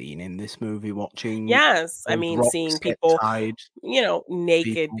difficult scene in this movie, watching yes, I those mean rocks seeing get people, tied to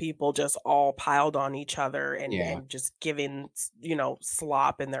naked people. people just all piled on each other and Yeah. just giving,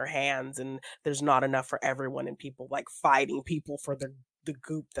 slop in their hands, and there's not enough for everyone, and people like fighting people for the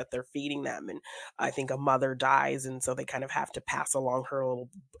goop that they're feeding them. And I think a mother dies, and so they kind of have to pass along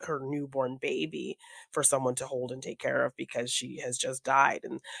her newborn baby for someone to hold and take care of because she has just died,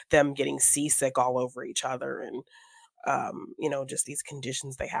 and them getting seasick all over each other. And just these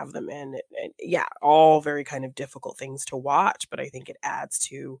conditions they have them in. And yeah, all very kind of difficult things to watch, but I think it adds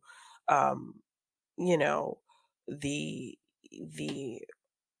to, um, you know, the the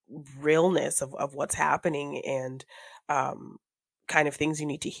realness of what's happening and um, kind of things you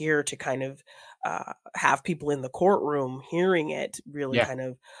need to hear to kind of have people in the courtroom hearing it really Yeah. kind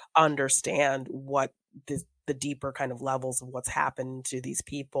of understand what the deeper kind of levels of what's happened to these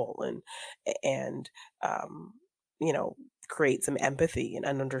people and um, you know create some empathy and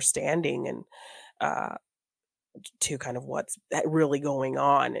an understanding and uh, to kind of what's really going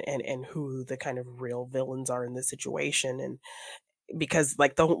on and who the kind of real villains are in this situation. And because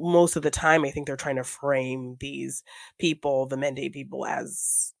like the most of the time I think they're trying to frame these people, the Mende people,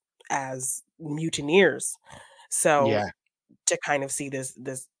 as mutineers. So Yeah. to kind of see this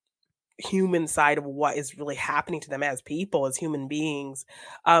human side of what is really happening to them as people, as human beings,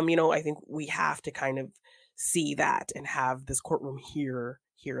 I think we have to kind of see that and have this courtroom hear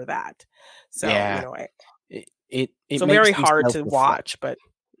that. So, Yeah. It so makes very them hard to self-reflect. watch, but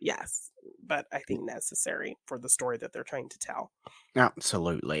yes, but I think necessary for the story that they're trying to tell.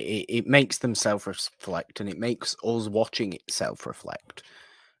 Absolutely. It makes them self-reflect, and it makes us watching it self-reflect.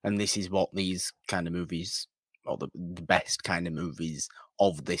 And this is what these kind of movies, or the best kind of movies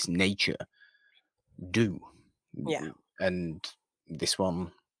of this nature, do. Yeah. And this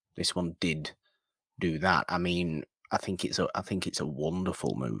one did do that. I mean, I think it's a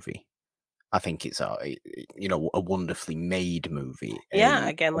wonderful movie. I think it's a wonderfully made movie, Yeah,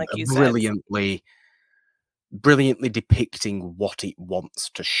 again, like a you said. brilliantly depicting what it wants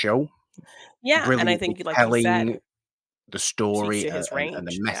to show, Yeah, and I brilliantly think like you telling said, the speaks story to his and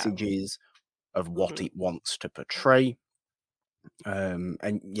the range. Yeah. messages of what Mhm. it wants to portray.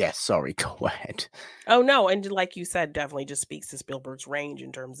 And yes, sorry, go ahead. Oh, no, and like you said, definitely just speaks to Spielberg's range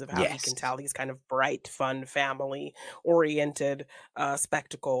in terms of how he can Yes. tell these kind of bright, fun, family-oriented,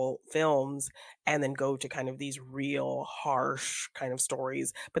 spectacle films, and then go to kind of these real harsh kind of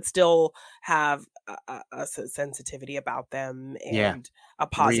stories, but still have sensitivity about them Yeah. and a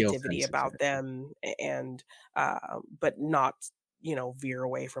Real positivity about sensitivity. them, and but not, veer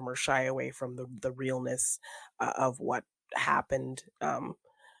away from or shy away from the realness of what happened.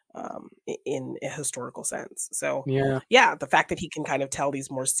 In a historical sense. So, Yeah. yeah, the fact that he can kind of tell these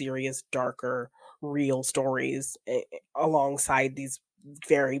more serious, darker, real stories alongside these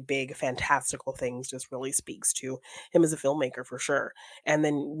very big, fantastical things just really speaks to him as a filmmaker for sure. And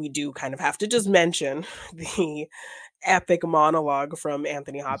then we do kind of have to just mention the epic monologue from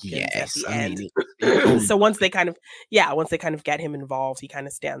Anthony Hopkins at Yes. the I mean, end. it's So once they kind of get him involved, he kind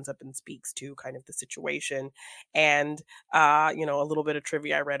of stands up and speaks to kind of the situation. And a little bit of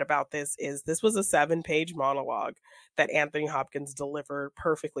trivia I read about this was a 7-page monologue that Anthony Hopkins delivered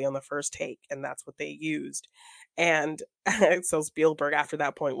perfectly on the first take, and that's what they used. And so Spielberg after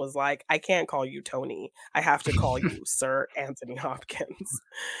that point was like, I can't call you Tony. I have to call you Sir Anthony Hopkins.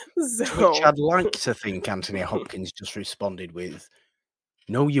 to which So I'd like to think Anthony Hopkins just responded with,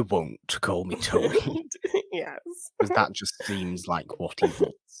 No, you won't call me Tony. Yes. Because that just seems like what he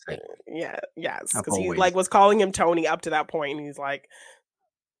would say. Yeah, yes, I've because he, always like, was calling him Tony up to that point, and he's like,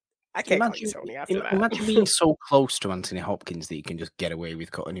 "I can't call you imagine Tony after that." imagine being so close to Anthony Hopkins that you can just get away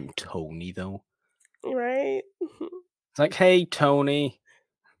with calling him Tony, though. Right? It's like, "Hey, Tony."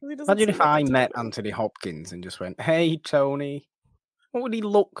 He doesn't Imagine seem if like I that type met of Anthony Hopkins and just went, "Hey, Tony." What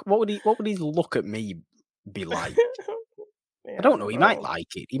would his look at me be like? I Yeah, don't know. He might well,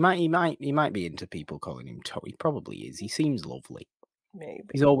 like it. He might be into people calling him Tony. He probably is. He seems lovely. maybe.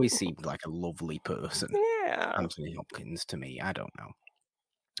 He's always seemed like a lovely person, Yeah. Anthony Hopkins, to me. I don't know.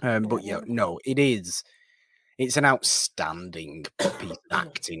 Yeah, But yeah, no. no, it is. It's an outstanding piece of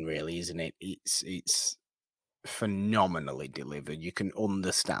acting, really, isn't it? It's phenomenally delivered. You can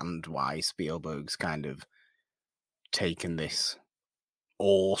understand why Spielberg's kind of taken this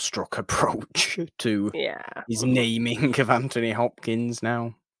awestruck approach to Yeah. his naming of Anthony Hopkins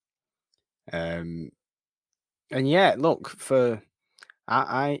now. And yeah, look,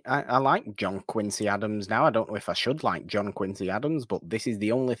 I like John Quincy Adams now. I don't know if I should like John Quincy Adams, but this is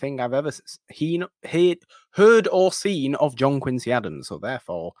the only thing I've ever heard or seen of John Quincy Adams. So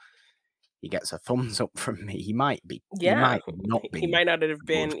therefore, he gets a thumbs up from me. He might Yeah, not he be might not have a good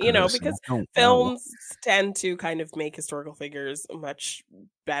been, person. because I don't know. films tend to kind of make historical figures much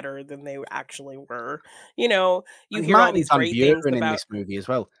better than they actually were. You And hear all Martin these Van great things Buren in about this movie as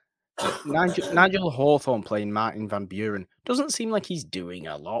well. Nigel Hawthorne playing Martin Van Buren doesn't seem like he's doing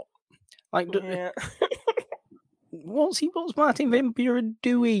a lot. Like, yeah. what's Martin Van Buren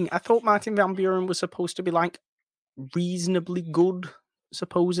doing? I thought Martin Van Buren was supposed to be like reasonably good,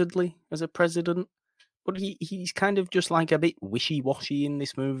 supposedly, as a president. But he's kind of just like a bit wishy-washy in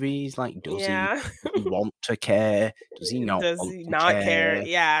this movie. He's like, does he Yeah. want to care? Does he not Does want he to not care? care?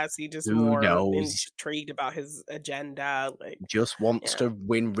 Yeah, is he just Who more knows? intrigued about his agenda? Like, Just wants yeah. to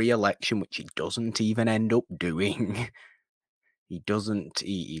win re-election, which he doesn't even end up doing. He doesn't.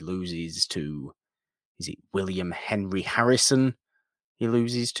 He loses to, is it William Henry Harrison? He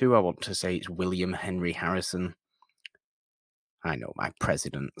loses to. I want to say it's William Henry Harrison. I know my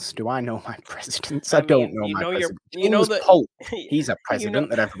presidents. Do I know my presidents? I I don't mean, know my your president. you know James the Polk. He's a you know president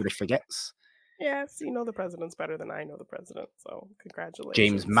that everybody forgets. yes, you know the president's better than I know the president, so James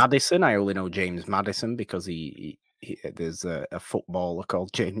congratulations. Madison. I only know James Madison because there's a footballer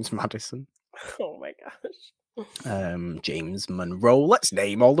called James Madison. Oh my gosh. James Monroe. Let's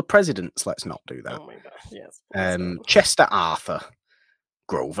name all the presidents. Let's not do that. Oh my gosh, yes, please don't. Chester Arthur.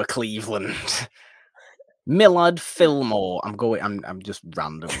 Grover Cleveland. Millard Fillmore. I'm just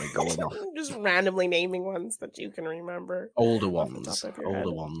randomly going off. Just randomly naming ones that you can remember Older off the ones. top of your Older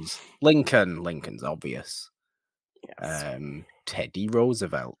head. ones. Lincoln's obvious. Yes. Teddy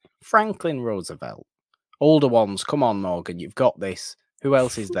Roosevelt. Franklin Roosevelt. Older ones. Come on, Morgan. You've got this. Who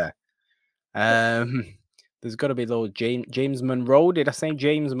else is there? There's got to be those James Monroe. Did I say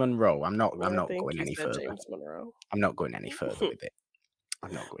James Monroe? I'm not I think going you any said further. James Monroe. I'm not going any further with it.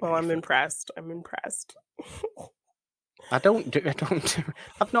 I'm not going Well, any I'm further. impressed. I'm impressed.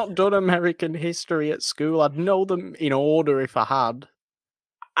 I've not done American history at school. I'd know them in order if I had.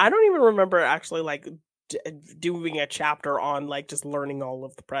 I don't even remember actually like doing a chapter on like just learning all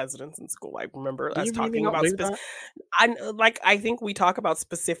of the presidents in school. I remember Do us you really talking not about do that? I think we talk about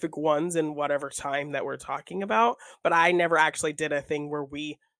specific ones in whatever time that we're talking about, but I never actually did a thing where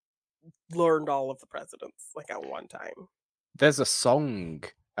we learned all of the presidents like at one time. There's a song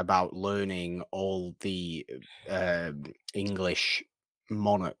about learning all the English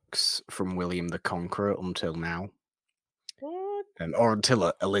monarchs from William the Conqueror until now. What? Or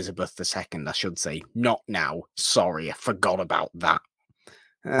until Elizabeth II, I should say. Not now. Sorry, I forgot about that.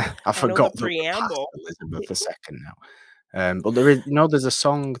 I I know the forgot that we're past preamble. Elizabeth II now. But there's a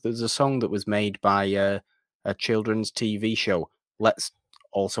song that was made by a children's TV show. Let's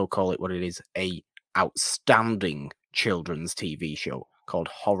also call it what it is, a outstanding children's TV show called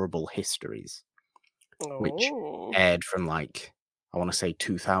Horrible Histories, which Oh. aired from like, I want to say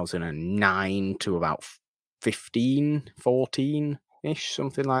 2009 to about 15, 14-ish,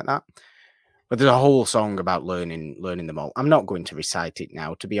 something like that. But there's a whole song about learning them all. I'm not going to recite it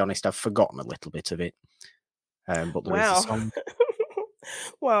now. To be honest, I've forgotten a little bit of it. But there is a Wow. song.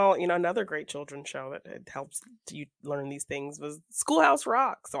 Well, another great children's show that it helps you learn these things was Schoolhouse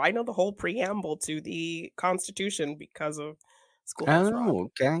Rock. So I know the whole preamble to the Constitution because of Schoolhouse Rock. Oh,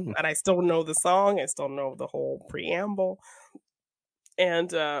 okay. And I still know the song, I still know the whole preamble.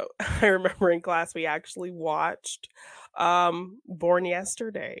 And I remember in class we actually watched Born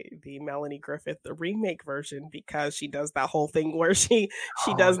Yesterday, the Melanie Griffith the remake version, because she does that whole thing where she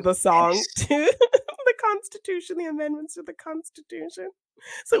Oh, does the song yes. to the Constitution, the amendments to the Constitution.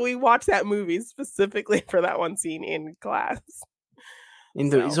 So we watched that movie specifically for that one scene in class.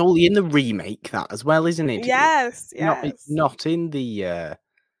 It's So only in the remake that as well, isn't it? yes, It's yes. not in the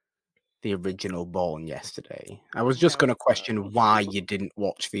original Born Yesterday. I was just No, going to it's question not. why you didn't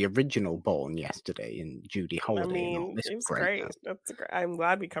watch the original Born Yesterday and Judy I Holliday and all mean, this it was greatness. great. I'm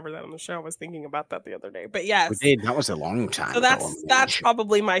glad we covered that on the show. I was thinking about that the other day. But We yes, did. That was a long so time ago. that's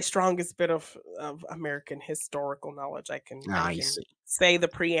probably my strongest bit of American historical knowledge. I I can see. say the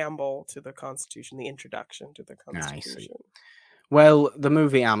preamble to the Constitution, the introduction to the I see. Constitution. Well, the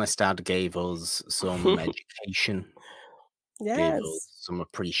movie Amistad gave us some education, gave us Yes. some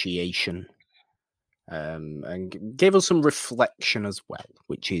appreciation, and gave us some reflection as well,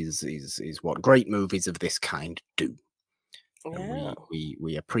 which is what great movies of this kind do. And Yeah.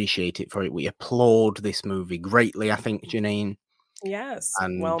 we appreciate it for it. We applaud this movie greatly, I think, Janine. Yes.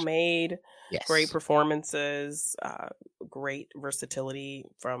 And Well made. Great yes, performances. Great versatility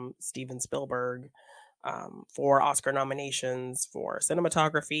from Steven Spielberg. 4 Oscar nominations for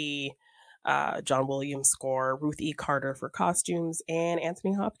cinematography, John Williams score, Ruth E. Carter for costumes, and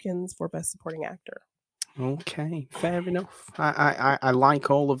Anthony Hopkins for Best Supporting Actor. okay, fair enough. I like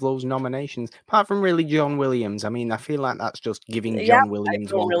all of those nominations, apart from really John Williams. I mean, I feel like that's just giving Yeah, John I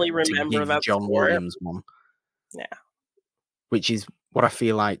Williams don't one really to remember give that John score. Williams one. Yeah. Which is what I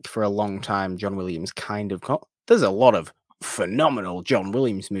feel like for a long time John Williams kind of got. There's a lot of phenomenal John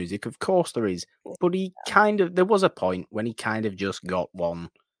Williams music, of course there is, but there was a point when he kind of just got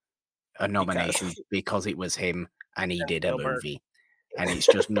a nomination because it was him and he did a movie, and it's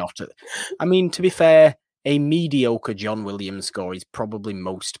just not. I mean, to be fair, a mediocre John Williams score is probably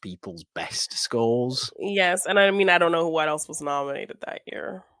most people's best scores. Yes, and I mean, I don't know what else was nominated that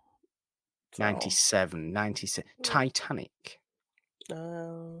year. 97, Titanic.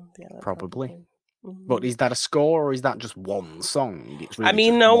 Yeah, probably. But is that a score or is that just one song? It's really I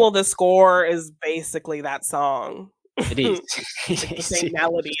mean, no. Well, the score is basically that song. It is. It's the same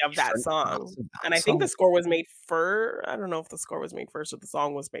melody of that song. And I think the score was made first. I don't know if the score was made first or the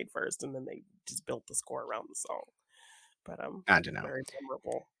song was made first, and then they just built the score around the song. But I don't know. Very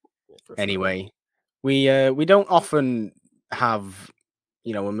memorable. Anyway, we don't often have,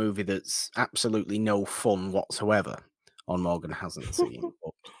 you know, a movie that's absolutely no fun whatsoever on Morgan Hasn't Seen.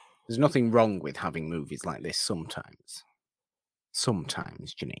 But there's nothing wrong with having movies like this sometimes.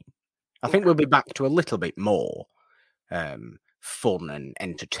 Sometimes, Janine. I think we'll be back to a little bit more fun and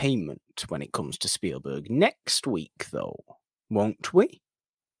entertainment when it comes to Spielberg next week, though, won't we?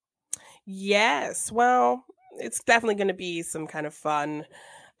 Yes. Well, it's definitely going to be some kind of fun,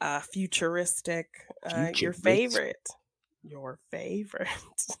 futuristic. Your favorite.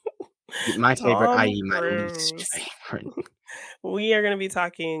 My favorite, i.e., my least favorite. We are going to be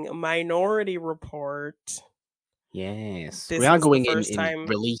talking Minority Report. Yes, we are going in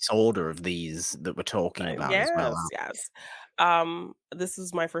release order of these that we're talking about as well. Yes. This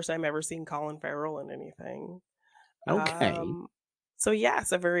is my first time ever seeing Colin Farrell in anything. Okay. So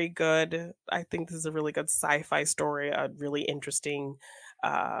yes, a very good. I think this is a really good sci-fi story. A really interesting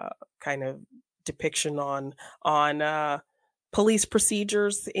kind of depiction on police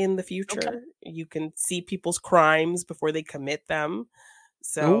procedures in the future. Okay. You can see people's crimes before they commit them.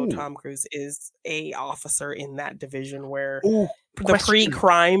 So Tom Cruise is a officer in that division where the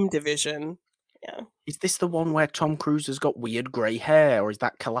pre-crime division. Yeah. Is this the one where Tom Cruise has got weird grey hair, or is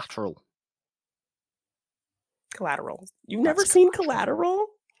that Collateral? Collateral. You've never seen Collateral?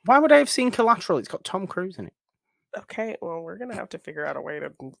 Why would I have seen Collateral? It's got Tom Cruise in it. Okay, well, we're gonna have to figure out a way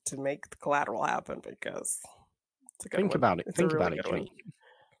to make the Collateral happen because it's a good Think one. about it. It's Think a really about it, good one.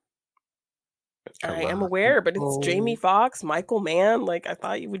 Collateral. I am aware, but it's Jamie Foxx, Michael Mann. Like, I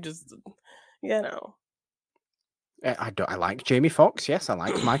thought you would just, you know. I like Jamie Foxx. Yes, I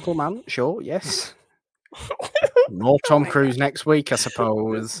like Michael Mann. Sure, yes. More Tom Cruise next week, I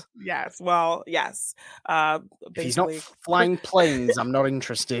suppose. Yes. Well, yes. If he's not flying planes, I'm not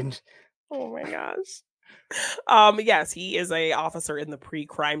interested. Oh my gosh. Yes, he is a officer in the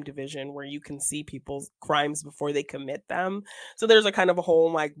pre-crime division where you can see people's crimes before they commit them. So there's a kind of a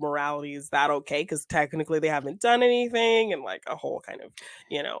whole like morality. Is that okay? Because technically they haven't done anything, and like a whole kind of,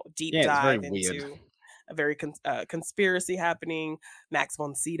 you know, deep dive into a very conspiracy happening. Max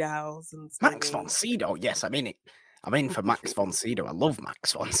von Sydow. Max von Sydow, yes, I'm in it. I'm in for Max von Sydow. I love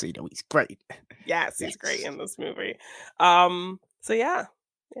Max von Sydow. He's great. Yes, he's great in this movie. So yeah.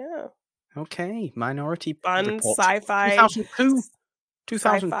 Okay, Minority fun Report. Sci-fi. 2002.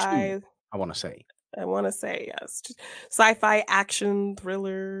 Sci-fi. I want to say yes. Sci-fi action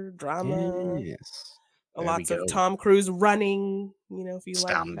thriller drama. Yes. There we Lots of go. Tom Cruise running, if you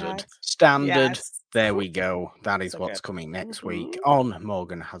like Standard. that. Standard. Yes. There we go. That is So what's good. coming next week Mhm. on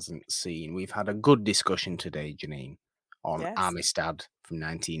Morgan Hasn't Seen. We've had a good discussion today, Janine, on Yes. Amistad from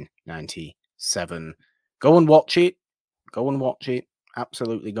 1997. Go and watch it. Go and watch it.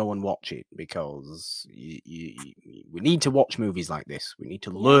 Absolutely go and watch it, because we need to watch movies like this. We need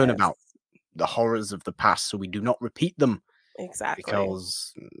to learn Yes. about the horrors of the past so we do not repeat them. Exactly.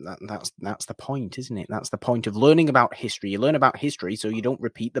 Because that's the point, isn't it? That's the point of learning about history. You learn about history so you don't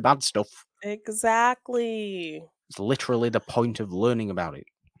repeat the bad stuff. Exactly. It's literally the point of learning about it.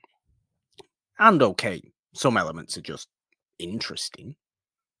 And okay, some elements are just interesting,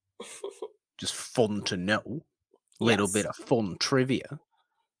 just fun to know. Little bit of fun trivia,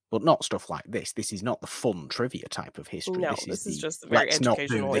 but not stuff like this. This is not the fun trivia type of history. No, This is just the very let's not do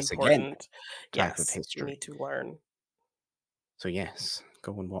educational, this again important. type of Yes, you history. need to learn. So yes,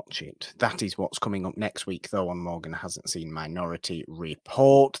 go and watch it. That is what's coming up next week, though, on Morgan Hasn't Seen Minority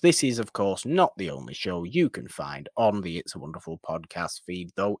Report. This is, of course, not the only show you can find on the It's a Wonderful podcast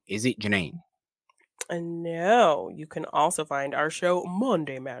feed, though, is it, Janine? And no, you can also find our show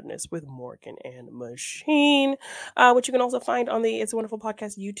Monday Madness with Morgan and Machine, which you can also find on the It's a Wonderful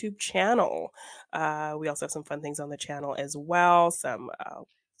Podcast YouTube channel. We also have some fun things on the channel as well, some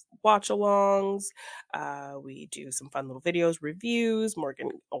watch-alongs. We do some fun little videos, reviews. Morgan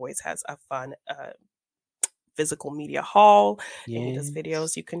always has a fun physical media haul, and he does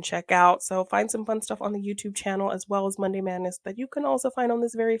videos you can check out. So find some fun stuff on the YouTube channel, as well as Monday Madness, that you can also find on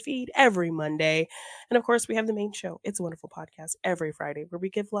this very feed every Monday. And of course, we have the main show, It's a Wonderful Podcast, every Friday, where we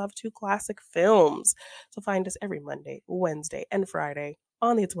give love to classic films. So find us every Monday, Wednesday, and Friday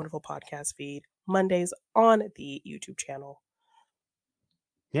on the It's a Wonderful Podcast feed, Mondays on the YouTube channel.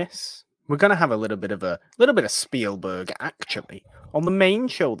 Yes. We're going to have a little bit of Spielberg, actually, on the main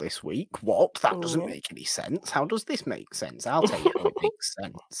show this week. What? That doesn't make any sense. How does this make sense? I'll tell you how it makes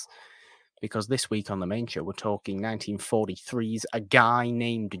sense. Because this week on the main show, we're talking 1943's A Guy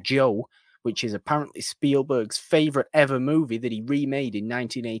Named Joe, which is apparently Spielberg's favourite ever movie that he remade in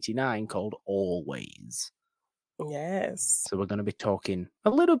 1989 called Always. Yes. So we're going to be talking a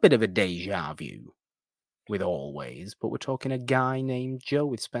little bit of a deja vu with Always, but we're talking A Guy Named Joe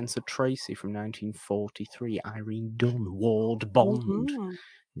with Spencer Tracy from 1943. Irene Dunne, Ward Bond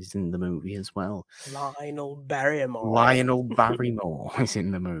is in the movie as well. Lionel Barrymore is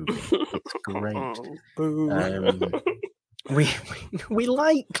in the movie. It's great. We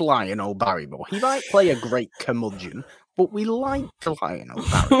like Lionel Barrymore. He might play a great curmudgeon, but we like Lionel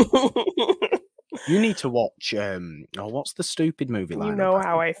Barrymore. You need to watch. What's the stupid movie? You know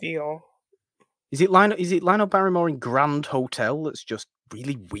how I feel. Is it Lionel Barrymore in Grand Hotel? That's just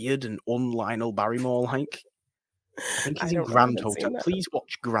really weird and un-Lionel Barrymore like. I think he's in Grand Hotel. Please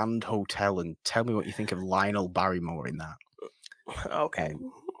watch Grand Hotel and tell me what you think of Lionel Barrymore in that. Okay.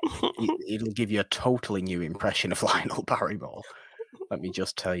 It'll give you a totally new impression of Lionel Barrymore. Let me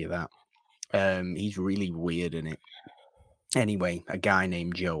just tell you that. He's really weird in it. Anyway, A Guy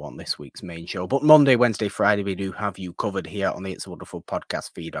Named Joe on this week's main show. But Monday, Wednesday, Friday, we do have you covered here on the It's a Wonderful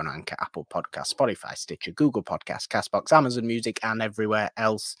Podcast feed on Anchor, Apple Podcasts, Spotify, Stitcher, Google Podcasts, CastBox, Amazon Music, and everywhere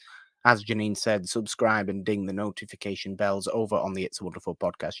else. As Janine said, subscribe and ding the notification bells over on the It's a Wonderful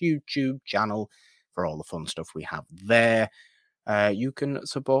Podcast YouTube channel for all the fun stuff we have there. You can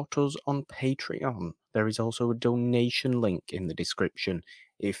support us on Patreon. There is also a donation link in the description.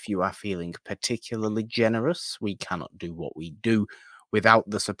 If you are feeling particularly generous, we cannot do what we do without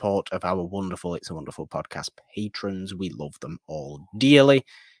the support of our wonderful It's a Wonderful Podcast patrons. We love them all dearly.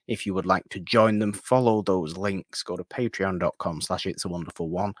 If you would like to join them, follow those links. Go to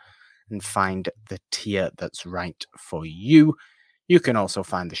patreon.com/itsawonderful1 and find the tier that's right for you. You can also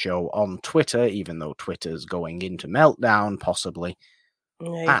find the show on Twitter, even though Twitter's going into meltdown, possibly.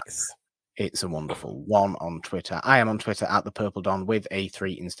 Yikes. It's a Wonderful One on Twitter. I am on Twitter at the Purple Dawn with a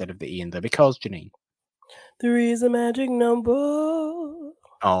 3 instead of the E in there because, Janine. 3 is a magic number.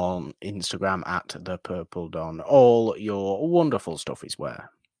 On Instagram at the Purple Dawn. All your wonderful stuff is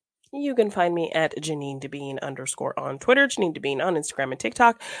where? You can find me at Janine Devine _ on Twitter, Janine Devine on Instagram and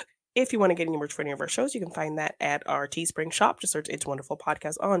TikTok. If you want to get any merch for any of our shows, you can find that at our Teespring shop. Just search It's Wonderful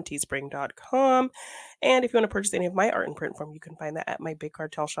Podcast on teespring.com. And if you want to purchase any of my art in print form, you can find that at my Big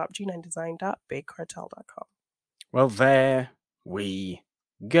Cartel shop, g9design.bigcartel.com. Well, there we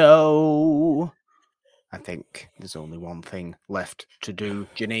go. I think there's only one thing left to do,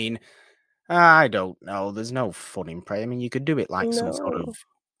 Janine. I don't know. There's no fun impression. I mean, you could do it like some sort of...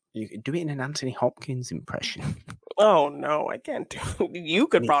 You could do it in an Anthony Hopkins impression. Oh, no, I can't do it. You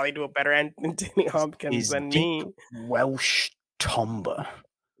could probably do a better Anthony Hopkins than me. Welsh timbre.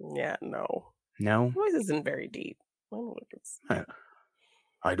 Yeah, no. No? Voice isn't very deep.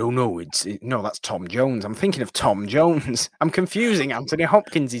 I don't know. No, that's Tom Jones. I'm thinking of Tom Jones. I'm confusing Anthony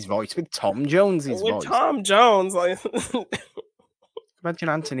Hopkins' voice with Tom Jones's voice. Tom Jones, like Imagine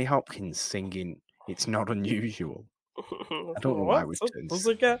Anthony Hopkins singing "It's Not Unusual." I don't know why we've turned this.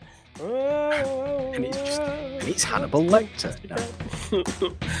 And it's Hannibal Lecter. No.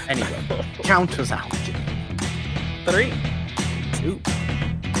 Anyway, count us out, Jim. 3, 2,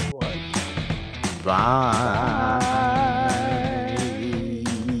 1. Bye.